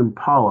going to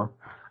empower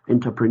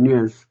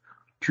entrepreneurs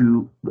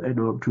to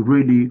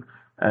really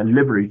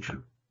leverage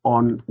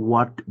on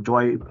what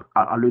Joy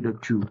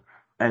alluded to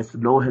as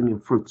low-hanging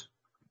fruits.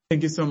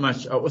 Thank you so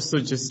much. I also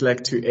just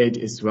like to add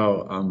as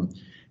well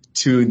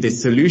to the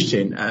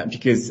solution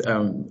because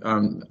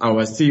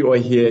our CEO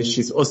here,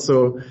 she's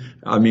also,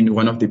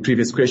 one of the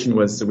previous questions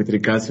was with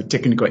regards to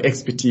technical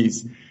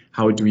expertise.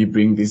 How do we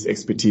bring this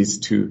expertise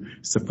to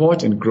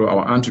support and grow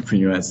our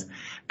entrepreneurs?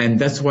 And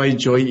that's why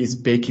Joy is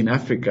back in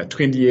Africa.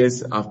 20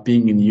 years of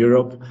being in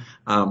Europe.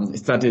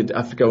 Started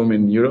Africa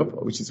Women in Europe,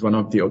 which is one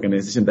of the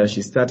organizations that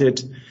she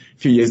started a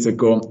few years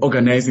ago,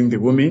 organizing the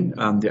women,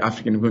 the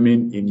African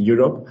women in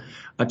Europe,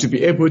 to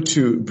be able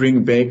to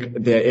bring back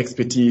their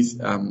expertise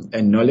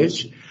and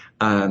knowledge,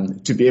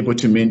 to be able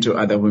to mentor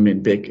other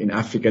women back in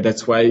Africa.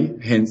 That's why,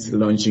 hence,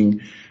 launching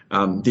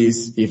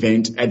this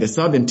event at the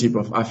southern tip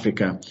of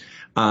Africa.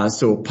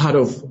 So part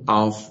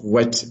of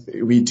what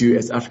we do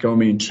as African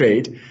Women in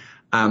Trade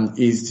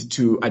is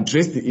to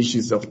address the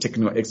issues of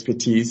technical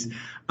expertise.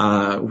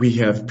 We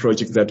have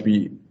projects that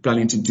we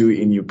planning to do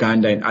in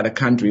Uganda and other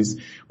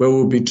countries where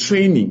we'll be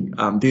training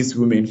these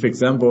women. For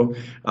example,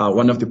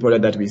 one of the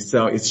products that we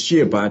sell is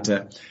shea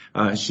butter,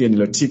 shea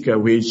nilotica,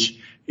 which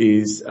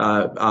is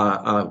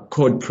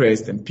cold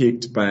pressed and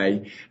picked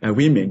by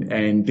women.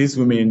 And these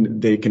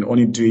women, they can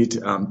only do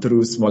it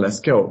through smaller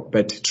scale,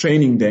 but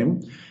training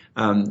them,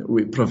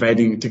 with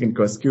providing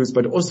technical skills,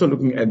 but also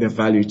looking at the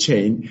value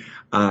chain.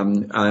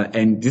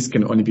 And this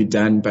can only be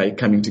done by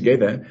coming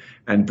together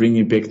and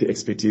bringing back the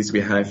expertise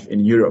we have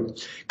in Europe.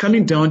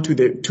 Coming down to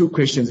the two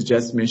questions you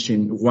just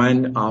mentioned,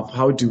 one of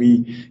how do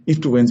we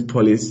influence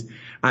policy?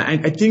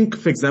 And I think,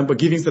 for example,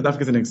 giving South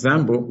Africa as an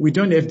example, we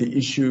don't have the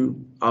issue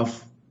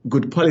of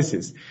good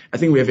policies. I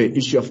think we have an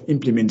issue of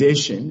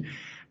implementation,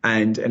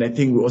 and I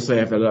think we also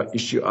have a lot of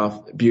issue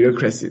of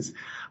bureaucracies.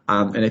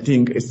 And I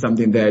think it's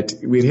something that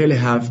we really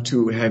have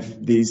to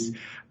have this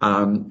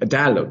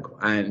dialogue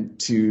and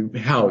to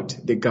hold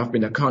the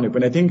government accountable.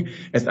 And I think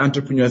as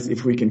entrepreneurs,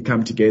 if we can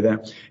come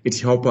together, it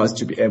helps us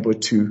to be able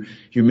to,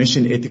 you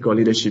mentioned ethical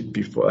leadership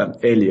before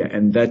earlier,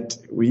 and that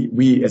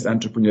we as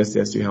entrepreneurs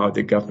have to hold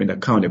the government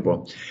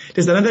accountable.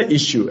 There's another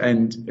issue,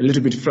 and a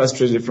little bit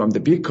frustrated from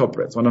the big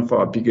corporates. One of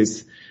our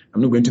biggest,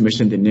 I'm not going to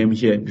mention the name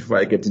here before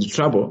I get into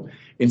trouble.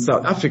 In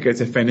South Africa,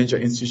 it's a financial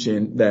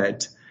institution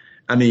that,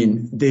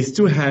 they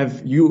still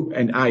have, you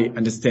and I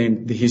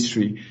understand the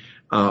history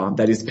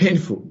that is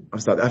painful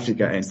of South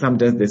Africa, and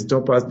sometimes they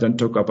stop us, don't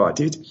talk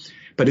about it.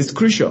 But it's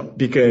crucial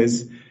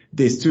because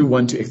they still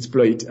want to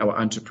exploit our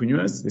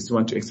entrepreneurs, they still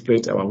want to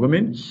exploit our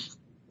women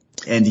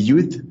and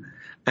youth,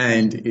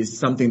 and it's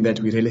something that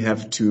we really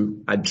have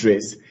to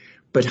address.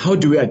 But how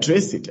do we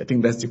address it? I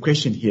think that's the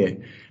question here.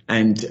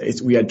 And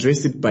we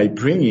address it by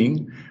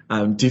bringing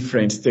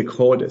different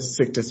stakeholders,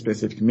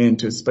 sector-specific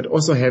mentors, but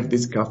also have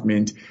this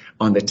government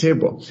on the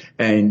table.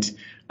 And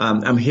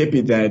I'm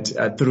happy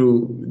that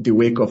through the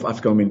work of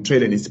African Women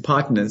Trade and its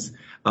partners,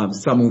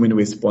 some women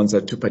were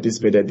sponsored to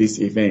participate at this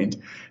event,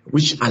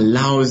 which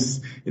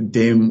allows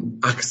them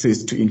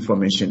access to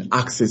information,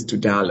 access to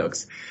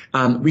dialogues.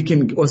 We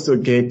can also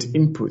get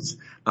inputs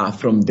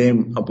from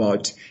them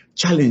about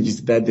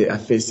challenges that they are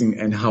facing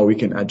and how we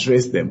can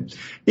address them.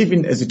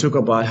 Even as we talk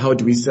about how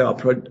do we sell our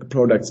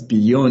products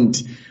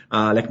beyond,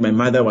 like my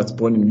mother was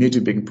born in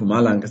Middelburg,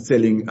 Mpumalanga,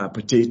 selling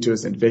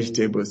potatoes and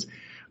vegetables.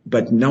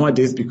 But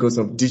nowadays, because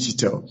of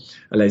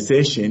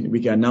digitalization,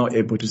 we are now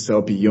able to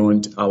sell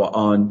beyond our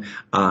own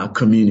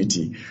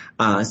community.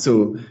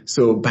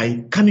 So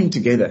by coming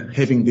together,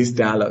 having this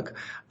dialogue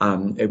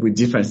with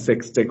different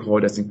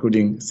stakeholders,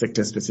 including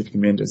sector-specific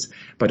members,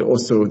 but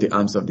also the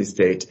arms of the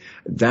state,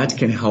 that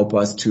can help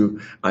us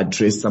to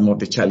address some of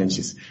the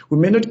challenges. We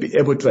may not be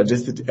able to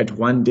address it at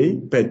one day,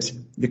 but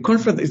the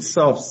conference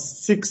itself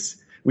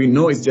we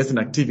know it's just an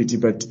activity,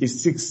 but it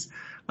seeks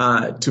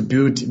to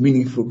build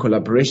meaningful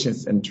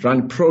collaborations and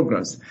run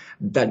programs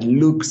that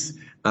looks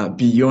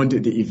beyond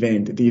the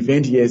event. The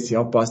event, yes,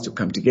 help us to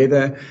come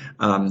together,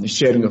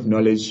 sharing of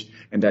knowledge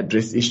and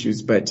address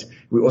issues, but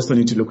we also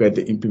need to look at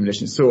the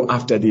implementation. So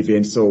after the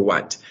event, so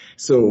what?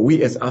 So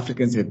we as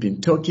Africans have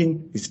been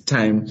talking. It's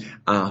time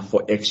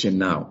for action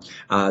now.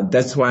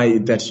 That's why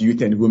that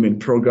youth and women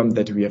program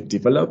that we have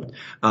developed,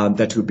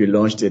 that will be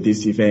launched at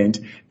this event,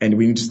 and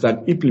we need to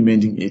start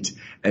implementing it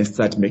and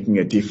start making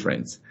a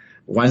difference.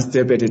 One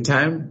step at a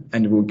time,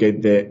 and we'll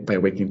get there by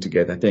working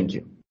together. Thank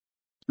you.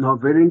 Now,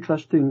 very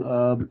interesting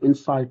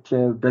insight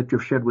that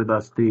you've shared with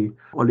us,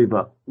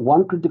 Oliver.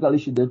 One critical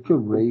issue that you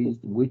raised,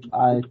 which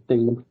I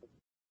think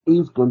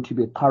is going to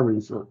be a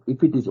currency,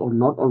 if it is or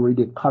not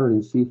already a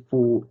currency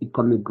for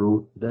economic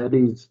growth, that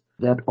is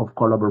that of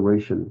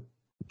collaboration.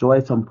 Joy,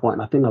 at some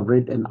point, I think I've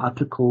read an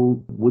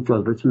article which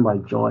was written by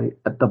Joy.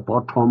 At the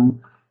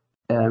bottom,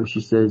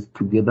 she says,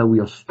 "Together we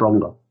are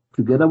stronger."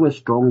 Together we're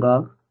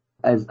stronger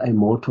as a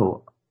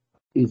motto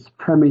is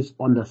premised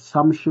on the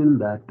assumption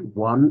that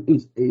one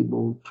is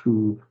able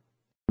to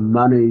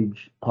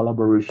manage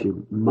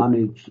collaboration,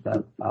 manage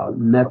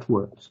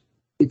networks.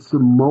 It's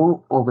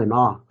more of an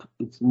art.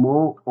 It's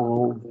more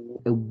of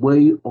a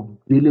way of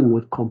dealing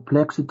with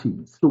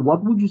complexities. So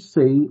what would you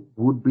say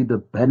would be the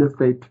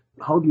benefit?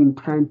 How do you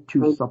intend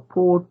to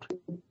support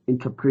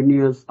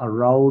entrepreneurs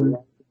around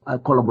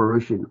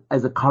collaboration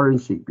as a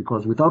currency?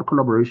 Because without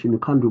collaboration, you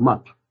can't do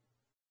much.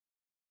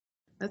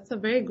 That's a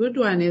very good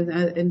one,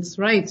 and it's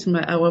right.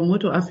 Our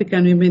motto,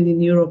 African Women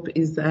in Europe,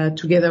 is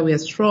together we are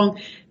strong,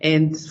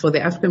 and for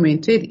the African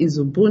Women Trade is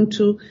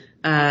Ubuntu.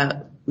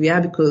 We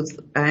are because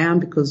I am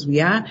because we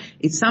are.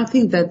 It's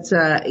something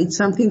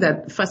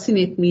that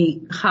fascinates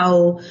me,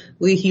 how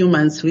we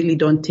humans really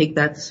don't take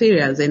that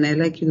serious. And I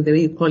like the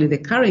way you call it the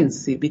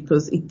currency,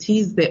 because it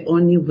is the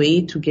only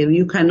way to get.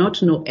 You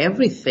cannot know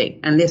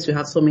everything unless you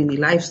have so many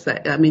life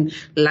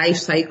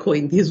cycle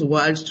in this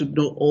world to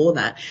know all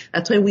that.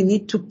 That's why we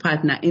need to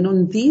partner. And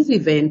on this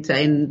event,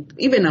 and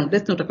even now,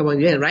 let's not talk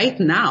about it right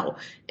now.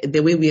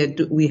 The way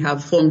we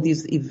have formed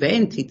this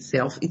event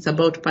itself, it's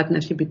about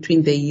partnership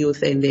between the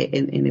youth and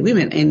the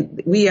women.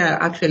 And we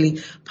are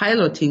actually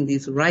piloting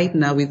this right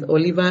now with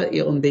Oliver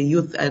on the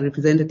youth,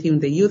 representative on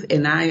the youth,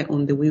 and I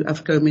on the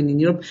African Women in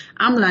Europe.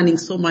 I'm learning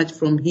so much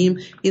from him.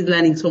 He's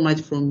learning so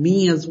much from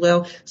me as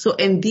well. So,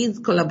 and this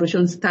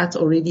collaboration starts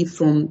already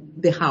from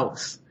the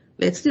house.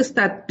 Let's just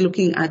start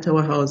looking at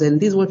our house,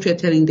 and this is what we're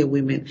telling the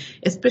women,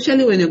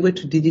 especially when you go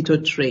to digital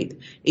trade.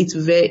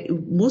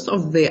 Most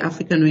of the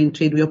African women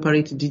trade, we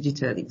operate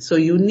digitally. So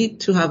you need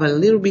to have a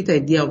little bit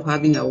idea of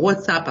having a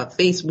WhatsApp, a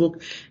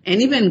Facebook,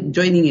 and even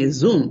joining a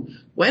Zoom.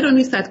 Why don't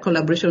we start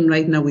collaboration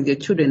right now with your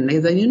children?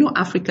 As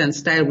African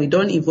style, we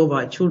don't involve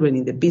our children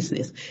in the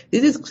business.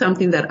 This is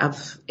something that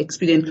I've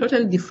experienced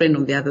totally different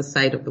on the other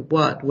side of the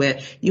world, where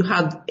you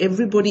have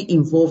everybody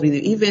involved in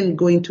it, even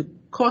going to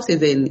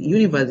courses and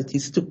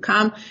universities to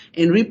come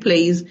and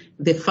replace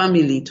the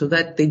family so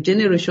that the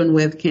generation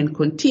wealth can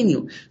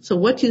continue. So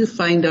what you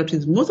find out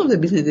is most of the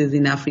businesses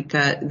in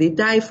Africa, they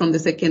die from the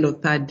second or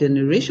third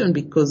generation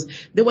because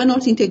they were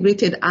not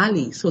integrated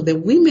early. So the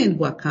women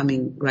who are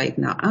coming right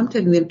now, I'm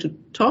telling them to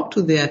talk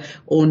to their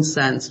own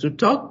sons, to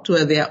talk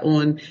to their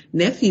own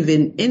nephew,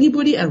 and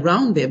anybody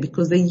around there,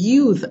 because the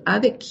youth are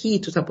the key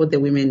to support the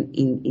women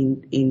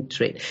in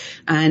trade.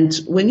 And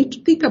when you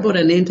think about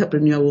an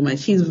entrepreneur woman,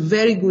 she's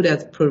very good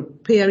at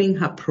preparing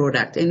her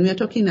product. And we are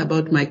talking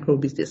about micro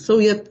business. So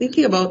we are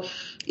thinking about,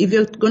 if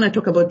you're going to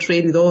talk about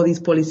trade with all these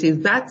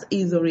policies, that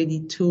is already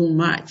too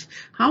much.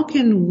 How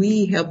can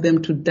we help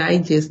them to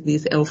digest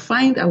this or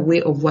find a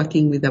way of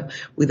working with a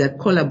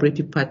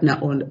collaborative partner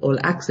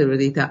or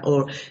accelerator,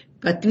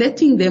 but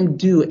letting them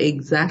do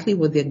exactly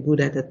what they're good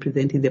at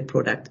presenting the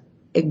product.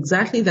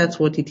 Exactly, that's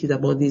what it is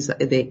about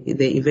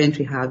the event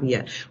we have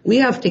here. We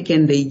have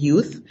taken the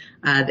youth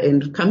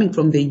and coming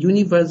from the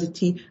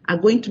university are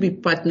going to be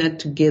partnered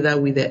together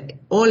with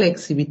all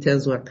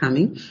exhibitors who are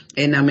coming.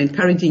 And I'm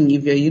encouraging,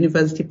 if you're a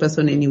university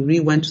person and you really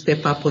want to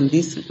step up on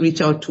this,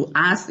 reach out to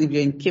us if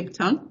you're in Cape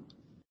Town.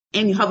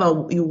 and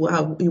you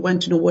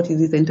want to know what is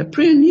this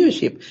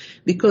entrepreneurship,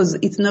 because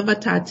it's never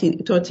taught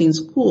in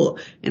school,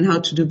 and how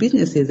to do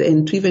businesses,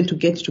 and even to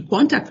get to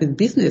contact with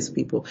business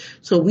people.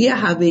 So we are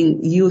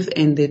having youth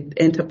and the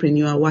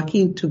entrepreneur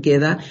working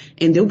together,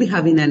 and they'll be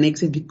having an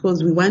exit,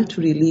 because we want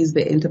to release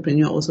the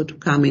entrepreneur also to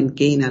come and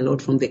gain a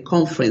lot from the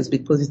conference,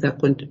 because it's a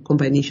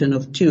combination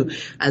of two.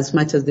 As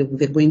much as they're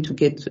going to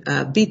get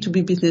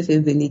B2B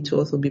businesses, they need to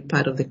also be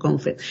part of the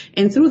conference.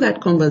 And through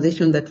that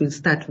conversation that will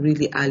start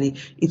really early,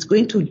 it's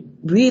going to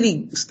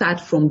really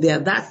start from there.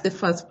 That's the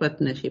first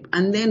partnership.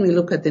 And then we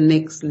look at the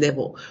next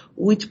level.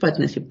 Which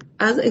partnership?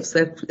 As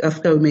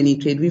Africa Women in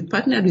Trade, we've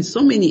partnered with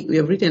so many. We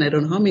have written, I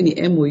don't know how many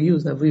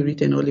MOUs have we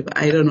written, Oliver?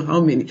 I don't know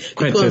how many.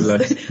 Because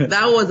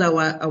that was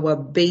our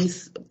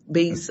base.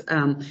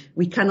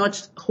 We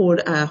cannot hold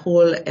a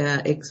whole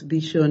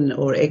exhibition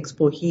or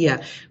expo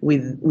here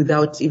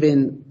without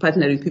even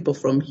partnering people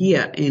from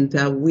here. And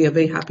we are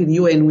very happy.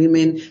 UN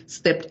Women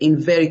stepped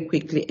in very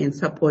quickly and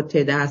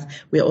supported us.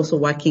 We are also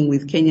working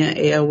with Kenya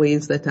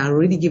Airways that are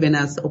already giving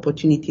us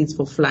opportunities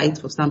for flights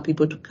for some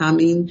people to come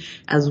in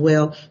as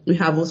well. We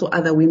have also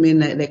other women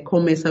like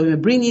Commerce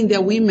Women bringing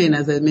their women,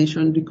 as I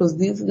mentioned, because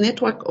this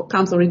network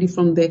comes already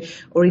from the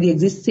already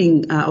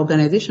existing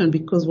organization.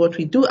 Because what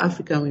we do,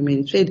 African Women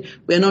in Trade,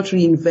 we are not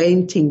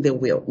reinventing the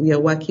wheel. We are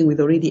working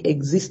with already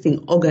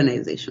existing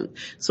organizations.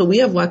 So we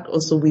have worked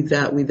also with the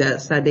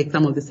SADC,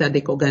 some of the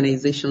SADC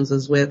organizations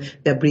as well.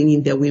 They're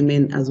bringing their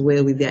women as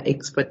well with their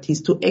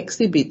expertise to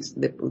exhibit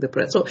the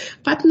product. So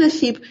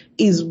partnership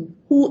is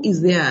who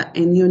is there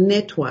and your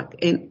network.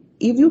 And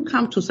if you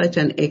come to such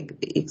an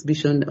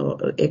exhibition or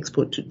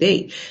expo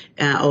today,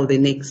 or the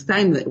next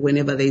time,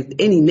 whenever there is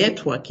any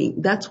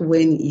networking, that's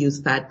when you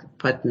start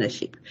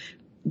partnership,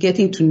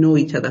 getting to know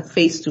each other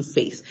face to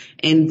face.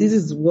 And this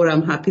is what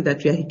I'm happy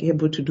that we are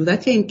able to do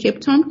that here in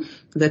Cape Town,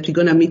 that we're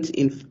going to meet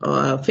in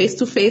face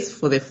to face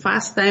for the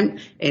first time.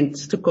 And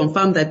to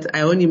confirm that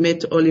I only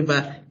met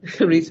Oliver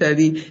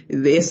recently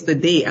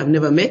yesterday. I've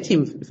never met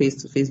him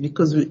face to face,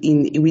 because we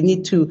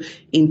need to,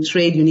 in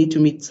trade, you need to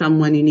meet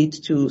someone, you need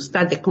to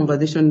start the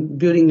conversation,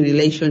 building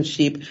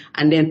relationship,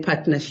 and then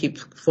partnership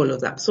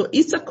follows up. So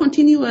it's a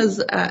continuous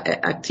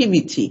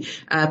activity.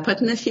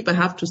 Partnership, I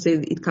have to say,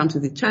 it comes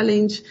with a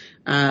challenge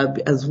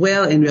as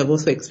well, and we have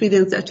also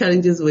experienced the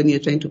challenges when you're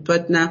trying to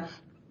partner.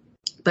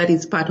 But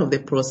it's part of the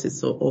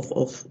process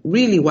of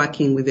really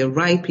working with the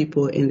right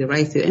people in the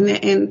right state,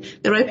 and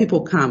the right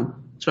people come.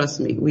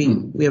 Trust me,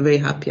 we are very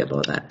happy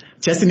about that.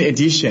 Just in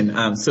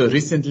addition, so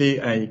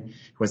recently I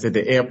was at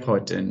the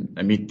airport and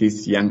I met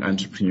this young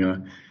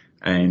entrepreneur,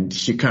 and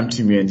she came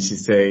to me and she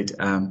said,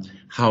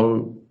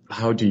 how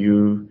do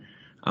you,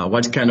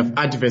 what kind of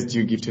advice do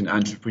you give to an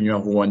entrepreneur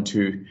who want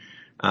to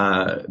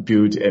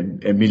build a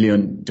 $1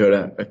 million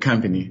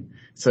company?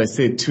 So I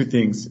said two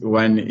things.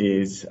 One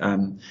is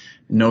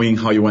knowing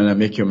how you want to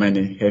make your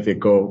money, have a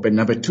goal. But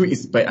number two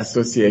is by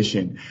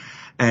association.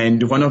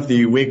 And one of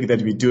the work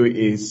that we do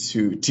is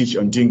to teach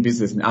on doing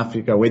business in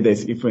Africa, where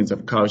there's influence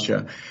of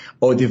culture,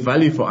 or the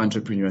value for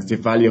entrepreneurs, the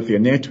value of your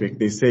network.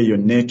 They say your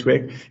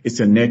network is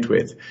your net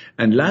worth.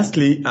 And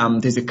lastly,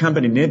 there's a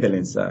company in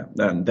Netherlands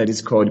that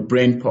is called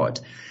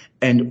Brainport.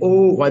 And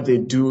all what they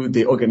do,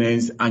 they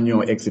organize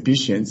annual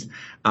exhibitions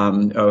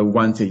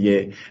once a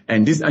year.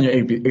 And these annual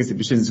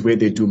exhibitions where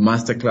they do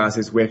master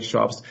classes,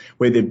 workshops,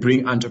 where they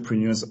bring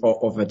entrepreneurs all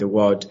over the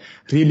world.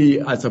 Really,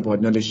 it's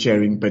about knowledge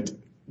sharing, but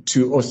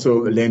to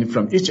also learn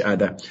from each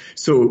other.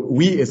 So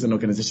we as an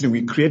organization,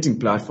 we're creating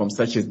platforms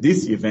such as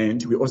this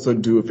event. We also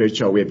do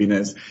virtual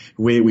webinars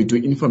where we do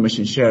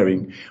information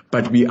sharing,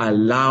 but we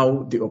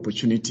allow the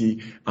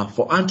opportunity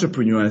for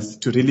entrepreneurs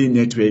to really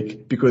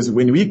network, because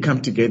when we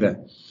come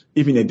together,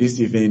 even at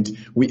this event,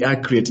 we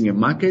are creating a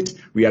market,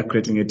 we are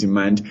creating a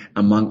demand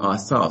among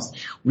ourselves.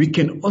 We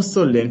can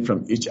also learn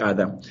from each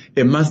other.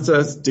 A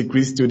master's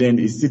degree student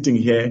is sitting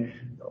here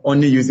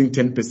only using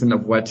 10%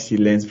 of what he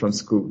learns from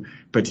school,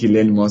 but he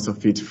learned most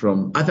of it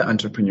from other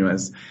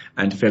entrepreneurs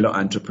and fellow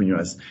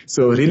entrepreneurs.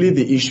 So really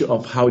the issue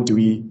of how do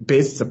we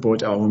best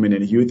support our women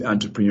and youth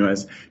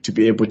entrepreneurs to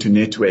be able to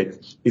network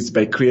is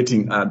by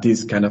creating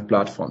these kind of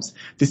platforms.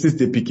 This is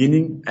the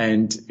beginning,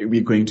 and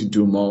we're going to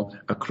do more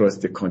across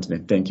the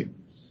continent. Thank you.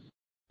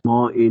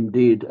 More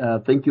indeed.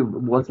 Thank you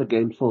once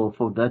again for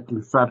that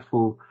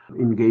insightful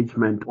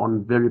engagement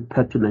on very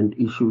pertinent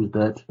issues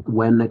that,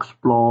 when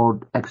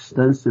explored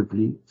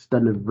extensively,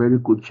 stand a very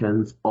good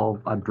chance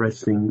of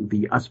addressing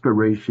the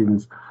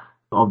aspirations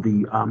of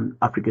the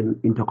African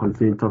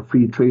Intercontinental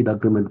Free Trade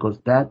Agreement, because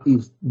that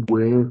is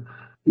where,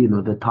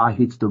 the tie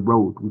hits the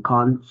road. We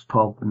can't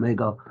talk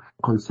mega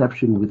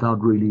conception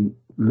without really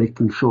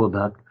making sure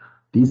that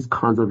these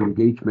kinds of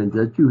engagements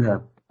that you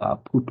have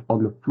put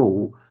on the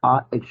floor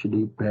are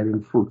actually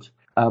bearing fruit.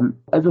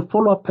 As a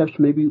follow-up, perhaps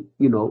maybe,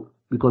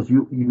 because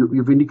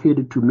you've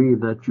indicated to me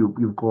that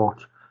you've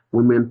got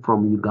women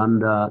from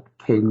Uganda,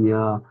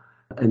 Kenya,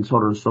 and so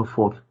on and so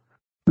forth.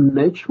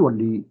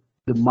 Naturally,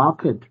 the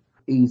market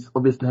is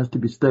obviously has to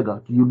be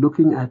staggered. You're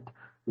looking at,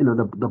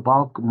 the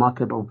bulk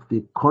market of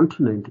the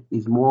continent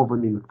is more of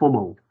an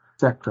informal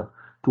sector.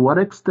 To what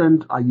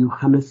extent are you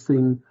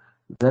harnessing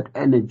that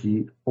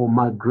energy or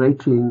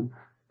migrating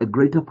a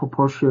greater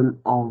proportion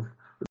of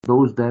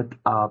those that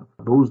are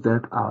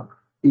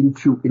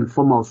into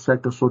informal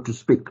sector, so to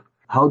speak?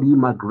 How do you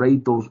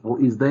migrate those,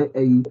 or is there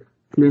a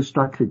clear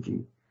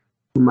strategy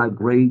to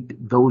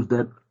migrate those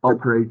that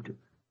operate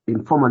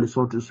informally,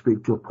 so to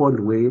speak, to a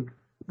point where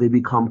they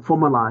become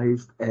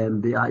formalized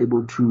and they are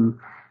able to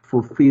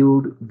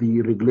fulfill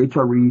the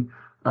regulatory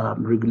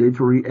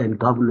and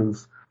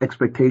governance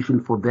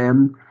expectation for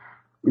them,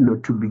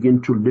 to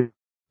begin to live?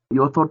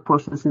 Your thought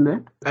process in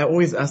that? I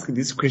always ask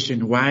this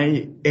question,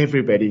 why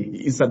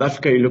everybody, in South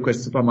Africa you look at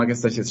supermarkets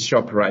such as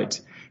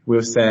ShopRite,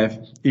 will serve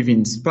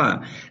even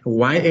Spar.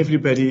 Why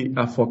everybody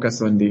are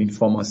focused on the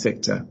informal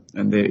sector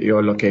and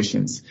your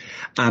locations?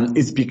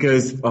 It's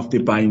because of the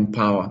buying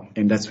power,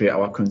 and that's where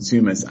our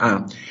consumers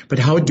are. But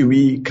how do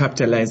we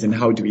capitalize and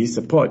how do we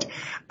support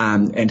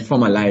and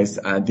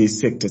formalize these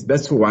sectors?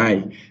 That's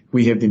why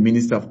we have the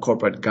Minister of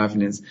Corporate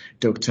Governance,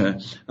 Dr.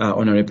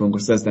 Honorable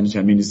Nkosazana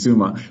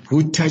Dlamini-Zuma,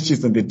 who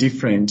touches on the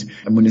different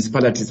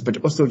municipalities,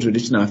 but also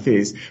traditional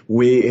affairs,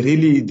 where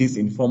really these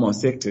informal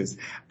sectors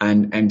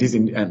and these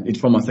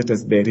informal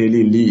sectors, they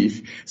really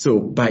live. So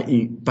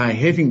by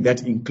having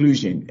that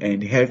inclusion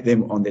and have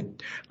them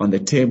on the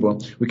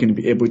table, we can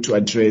be able to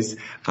address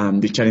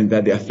the challenge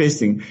that they are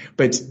facing.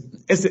 But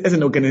as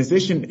an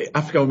organization,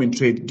 Africa Women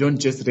Trade don't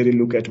just really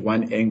look at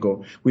one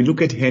angle. We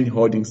look at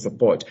hand-holding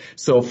support.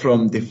 So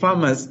from the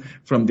farmers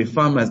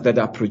that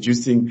are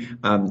producing,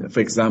 for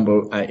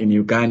example, in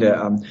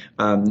Uganda,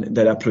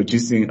 that are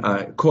producing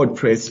cold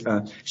press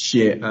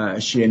shea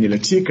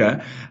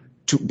nilotica,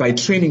 by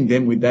training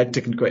them with that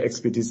technical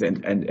expertise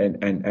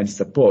and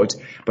support,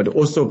 but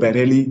also by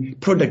really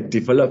product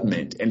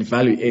development and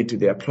value add to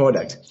their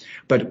product,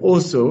 but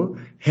also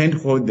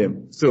handhold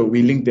them. So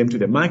we link them to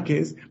the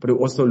markets, but we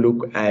also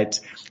look at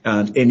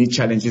any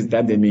challenges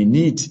that they may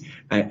need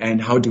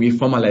and how do we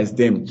formalize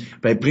them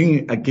by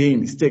bringing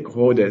again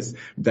stakeholders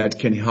that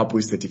can help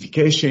with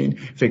certification.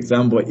 For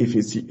example,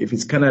 if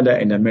it's Canada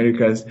and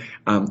Americas,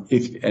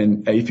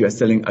 if you are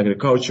selling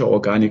agriculture,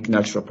 organic,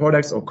 natural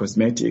products or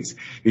cosmetics,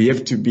 you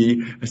have to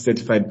be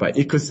certified by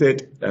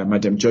EcoCert.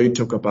 Madam Joy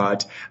talked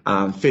about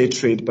fair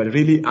trade, but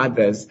really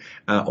others,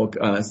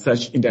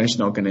 such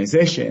international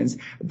organizations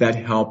that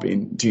help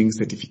in doing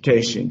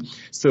certification.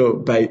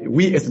 So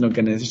we as an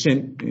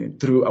organization,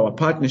 through our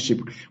partnership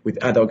with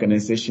other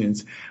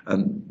organizations,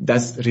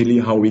 that's really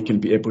how we can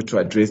be able to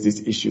address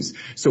these issues.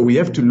 So we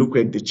have to look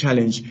at the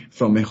challenge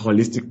from a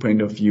holistic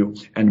point of view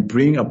and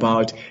bring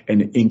about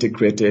an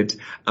integrated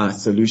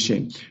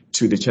solution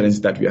to the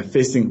challenge that we are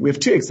facing. We have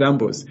two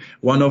examples.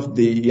 One of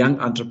the young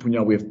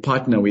entrepreneur we have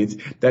partnered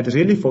with that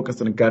really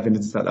focused on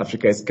governance in South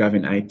Africa is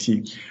Govern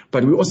IT.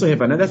 But we also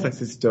have another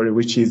success story,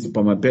 which is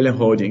Mbele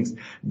Holdings,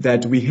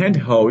 that we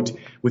handheld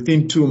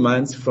within 2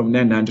 months from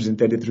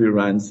 933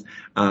 rands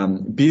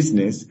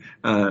business.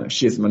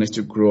 She has managed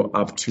to grow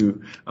up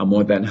to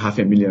more than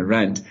 500,000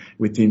 rand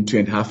within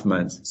 2.5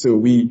 months. So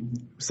we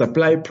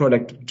supply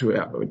product to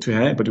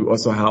her, but we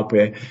also help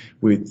her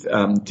with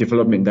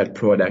developing that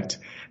product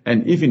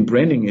and even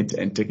branding it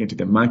and taking it to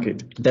the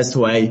market. That's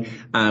why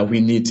we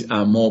need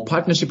more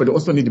partnership, but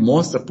also need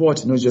more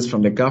support, not just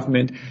from the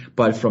government,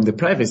 but from the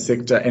private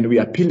sector. And we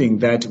are appealing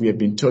that. We have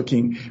been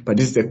talking, but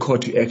this is a call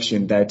to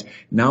action that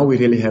now we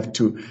really have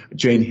to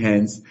join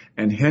hands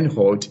and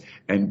handhold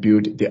and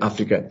build the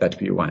Africa that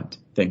we want.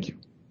 Thank you.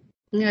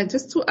 Yeah,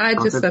 just to add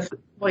just a few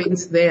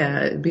points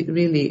there,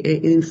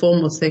 really,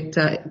 informal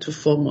sector to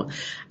formal.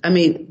 I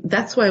mean,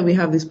 that's why we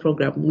have this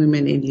program,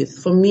 Women and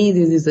Youth. For me,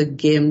 this is a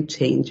game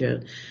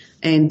changer.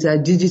 And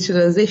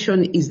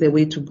digitalization is the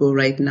way to go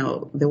right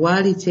now. The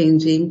world is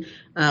changing.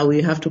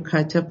 We have to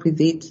catch up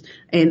with it.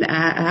 And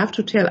I have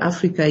to tell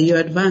Africa, you're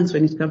advanced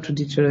when it comes to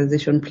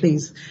digitalization,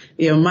 please.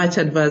 You're much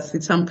advanced.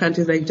 In some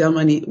countries like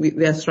Germany,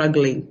 they are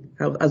struggling.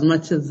 As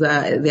much as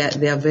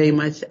they are very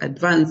much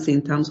advanced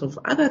in terms of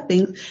other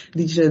things,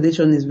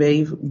 digitalization is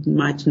very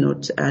much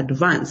not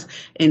advanced.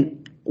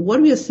 And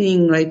what we are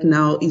seeing right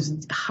now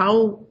is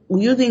how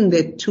using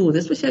the tools,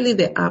 especially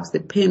the apps, the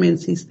payment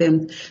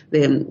systems,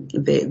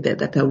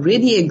 that are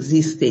already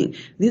existing.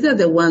 These are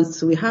the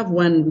ones. We have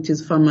one which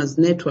is Farmers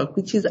Network,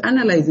 which is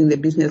analyzing the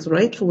business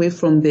right away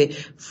from the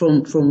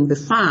farm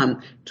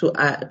to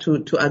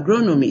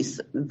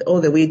agronomists,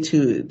 all the way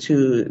to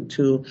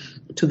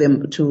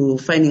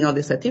finding out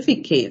the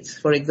certificates.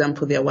 For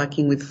example, they are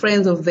working with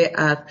Friends of the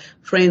Earth,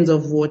 Friends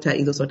of Water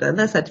is also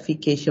another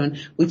certification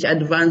which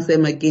advance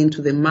them again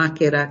to the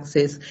market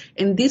access.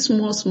 And this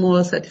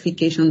small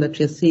certification that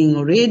we're seeing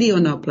already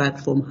on our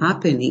platform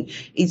happening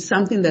is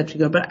something that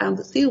but I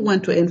still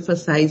want to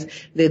emphasize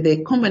that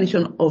the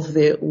combination of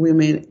the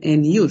women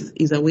and youth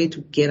is a way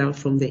to get out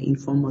from the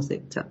informal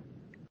sector.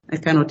 I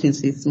cannot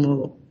insist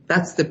more.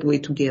 That's the way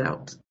to get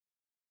out.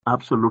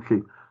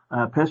 Absolutely.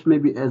 Perhaps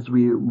maybe as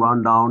we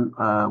run down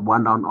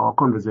our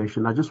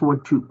conversation, I just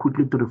want to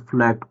quickly to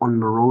reflect on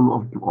the role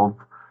of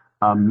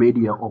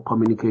media or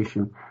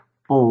communication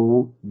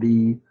for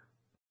the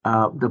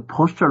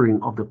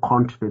posturing of the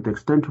continent, the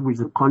extent to which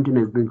the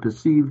continent has been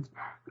perceived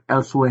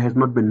elsewhere has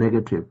not been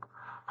negative.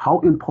 How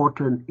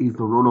important is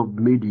the role of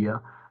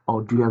media,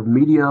 or do you have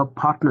media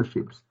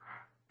partnerships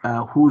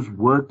whose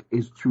work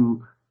is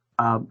to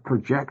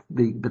project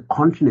the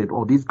continent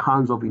or these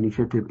kinds of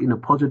initiative in a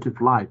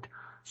positive light,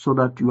 so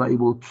that you are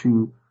able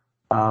to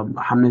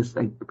harness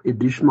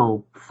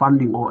additional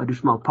funding or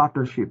additional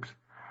partnerships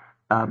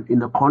in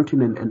the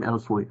continent and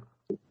elsewhere?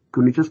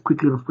 Can you just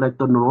quickly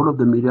reflect on the role of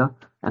the media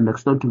and the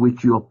extent to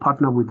which you are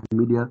partnered with the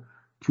media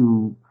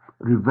to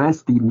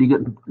reverse the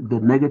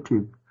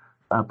negative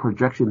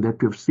projection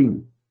that we've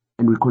seen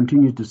and we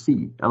continue to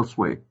see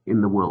elsewhere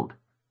in the world?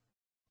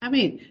 I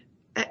mean,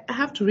 I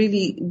have to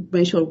really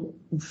mention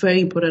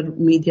very important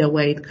media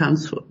where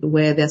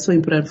they're so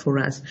important for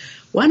us.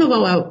 One of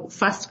our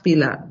first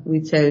pillar,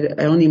 which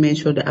I only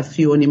mentioned a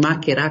few on the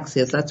market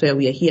access, that's where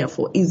we are here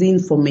for, is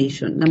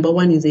information. Number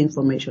one is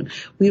information.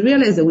 We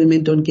realize that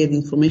women don't get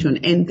information,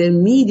 and the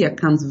media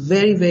comes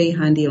very, very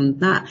handy on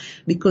that,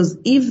 because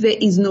if there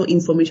is no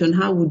information,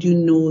 how would you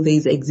know there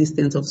is the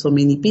existence of so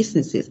many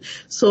businesses?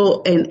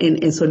 So,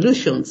 and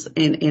solutions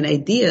and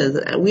ideas.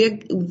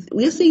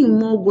 We are seeing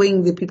more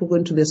the people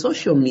going to the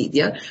social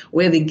media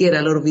where they get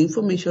a lot of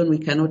information. We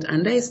cannot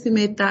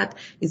underestimate that.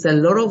 It's a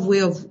lot of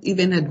way of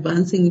even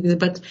advancing,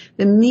 but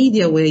the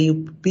media where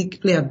you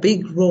play a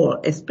big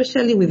role,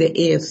 especially with the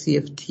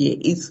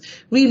AFCFTA, is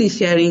really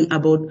sharing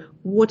about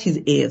what is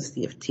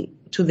AFCFTA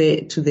to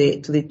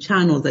the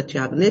channels that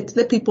you have. Let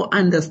the people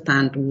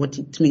understand what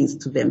it means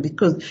to them,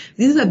 because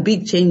this is a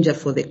big changer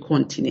for the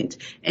continent.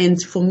 And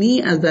for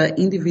me as an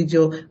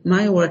individual,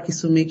 my work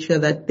is to make sure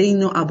that they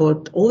know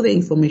about all the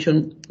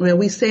information where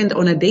we send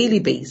on a daily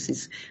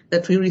basis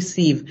that we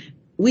receive.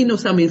 We know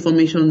some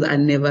information are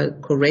never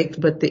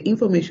correct, but the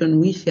information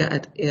we share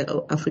at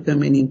African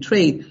Men in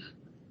Trade,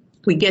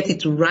 we get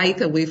it right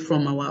away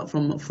from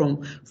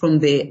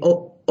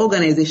the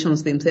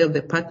organizations themselves,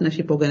 the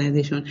partnership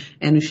organization,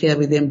 and we share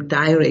with them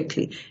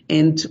directly.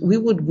 And we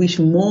would wish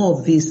more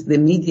of this. The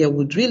media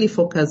would really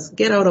focus,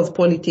 get out of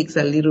politics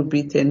a little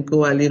bit and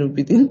go a little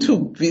bit into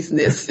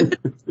business.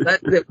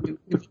 That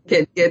we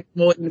can get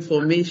more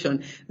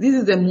information. This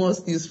is the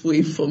most useful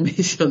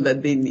information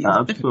that they need.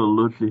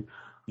 Absolutely.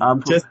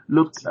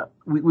 Look,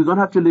 we're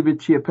gonna have to leave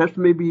it here. Perhaps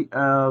maybe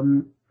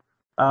could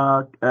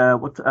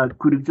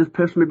you just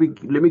perhaps maybe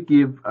let me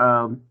give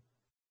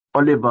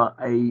Oliver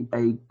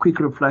a quick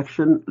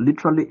reflection,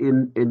 literally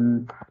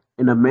in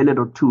a minute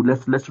or two.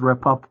 Let's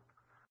wrap up.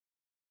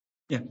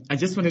 Yeah, I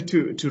just wanted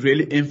to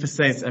really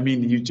emphasize, I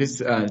mean, you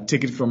just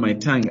take it from my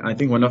tongue. I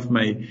think one of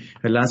my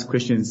last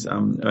questions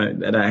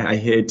that I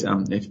heard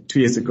 2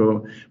 years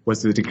ago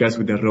was with regards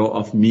with the role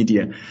of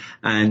media.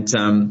 And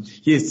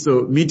yes,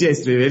 so media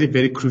is very,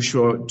 very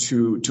crucial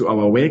to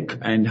our work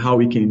and how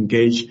we can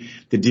engage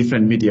the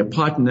different media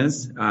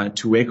partners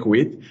to work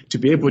with, to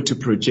be able to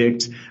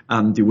project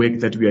the work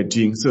that we are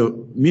doing.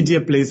 So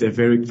media plays a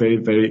very, very,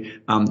 very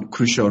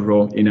crucial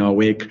role in our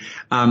work.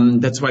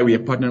 That's why we are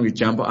partnering with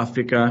Jumbo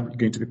Africa.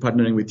 We're going to be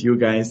partnering with you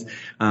guys,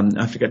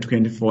 Africa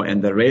 24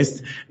 and the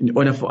rest, in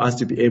order for us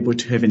to be able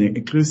to have an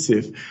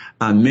inclusive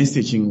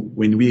messaging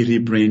when we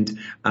rebrand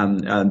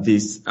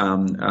this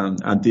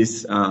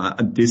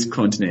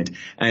continent.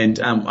 And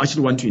I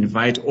actually want to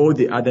invite all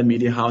the other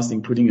media houses,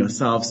 including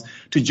yourselves,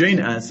 to join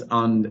us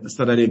on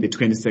Saturday, the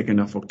 22nd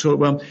of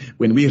October,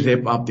 when we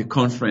wrap up the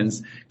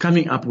conference,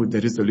 coming up with the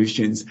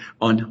resolutions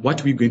on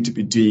what we're going to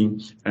be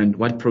doing and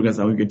what programs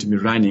are we going to be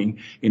running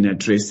in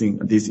addressing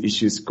these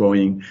issues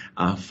going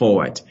forward.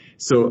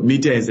 So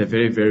media is a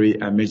very, very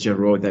major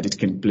role that it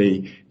can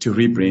play to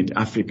rebrand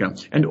Africa.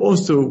 And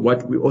also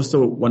what we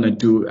also want to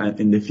do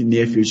in the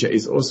near future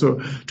is also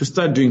to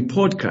start doing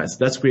podcasts.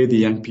 That's where the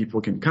young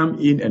people can come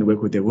in and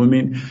work with the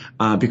women,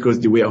 because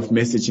the way of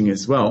messaging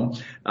as well.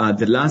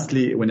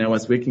 Lastly, when I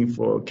was working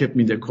for Cape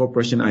Media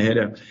Corporation, I had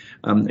a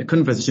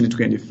conversation in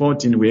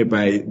 2014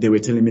 whereby they were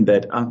telling me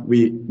that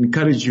we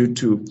encourage you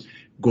to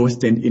go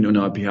stand in on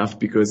our behalf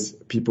because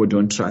people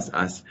don't trust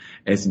us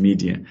as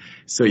media.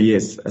 So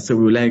yes, so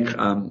we would like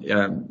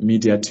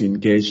media to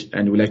engage,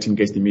 and we would like to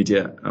engage the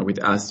media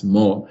with us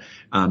more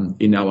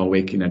in our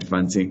work in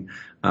advancing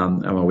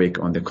our work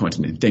on the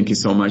continent. Thank you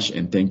so much,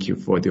 and thank you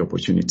for the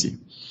opportunity.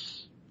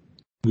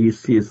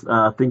 Yes.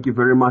 Thank you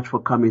very much for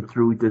coming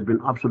through. It has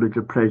been absolutely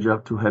a pleasure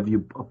to have you,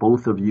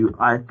 both of you.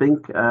 I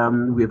think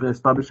we have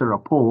established a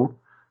rapport.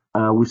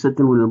 We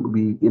certainly will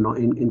be,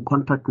 in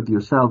contact with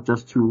yourself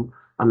just to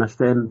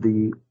understand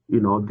the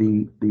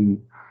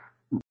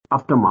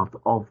aftermath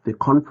of the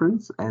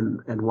conference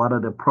and what are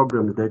the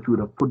programs that you would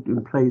have put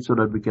in place so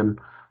that we can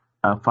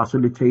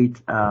facilitate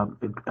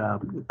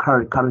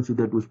currency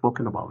that we've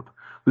spoken about.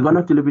 We're going to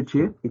have to leave it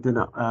here.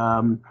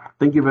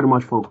 Thank you very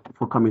much for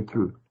coming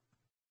through.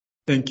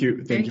 Thank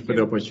you. Thank you for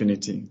the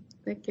opportunity.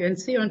 Thank you, and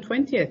see you on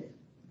 20th.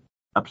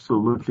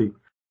 Absolutely.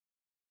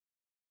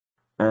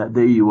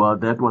 There you are.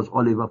 That was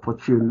Oliver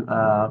Fortune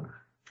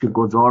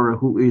Chikodzore,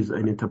 who is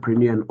an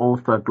entrepreneur and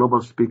author,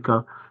 global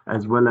speaker,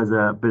 as well as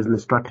a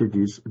business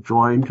strategist,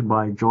 joined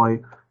by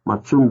Joy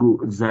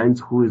Machugu-Zenz,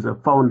 who is a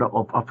founder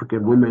of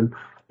African Women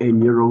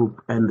in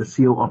Europe and the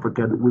CEO of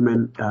African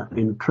Women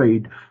in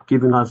Trade,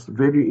 giving us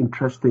very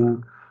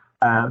interesting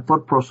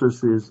thought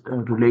processes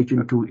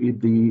relating to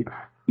the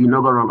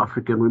inaugural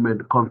African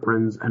Women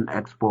Conference and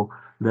Expo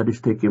that is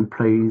taking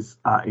place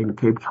in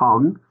Cape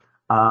Town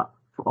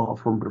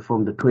from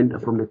the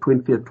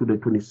 20th to the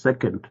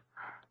 22nd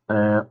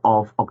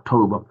of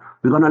October.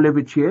 We're gonna leave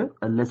it here,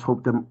 and let's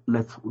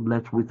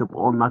wish them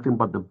all nothing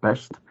but the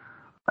best.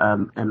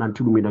 And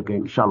until we meet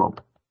again, shalom.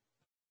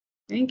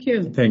 Thank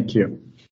you. Thank you.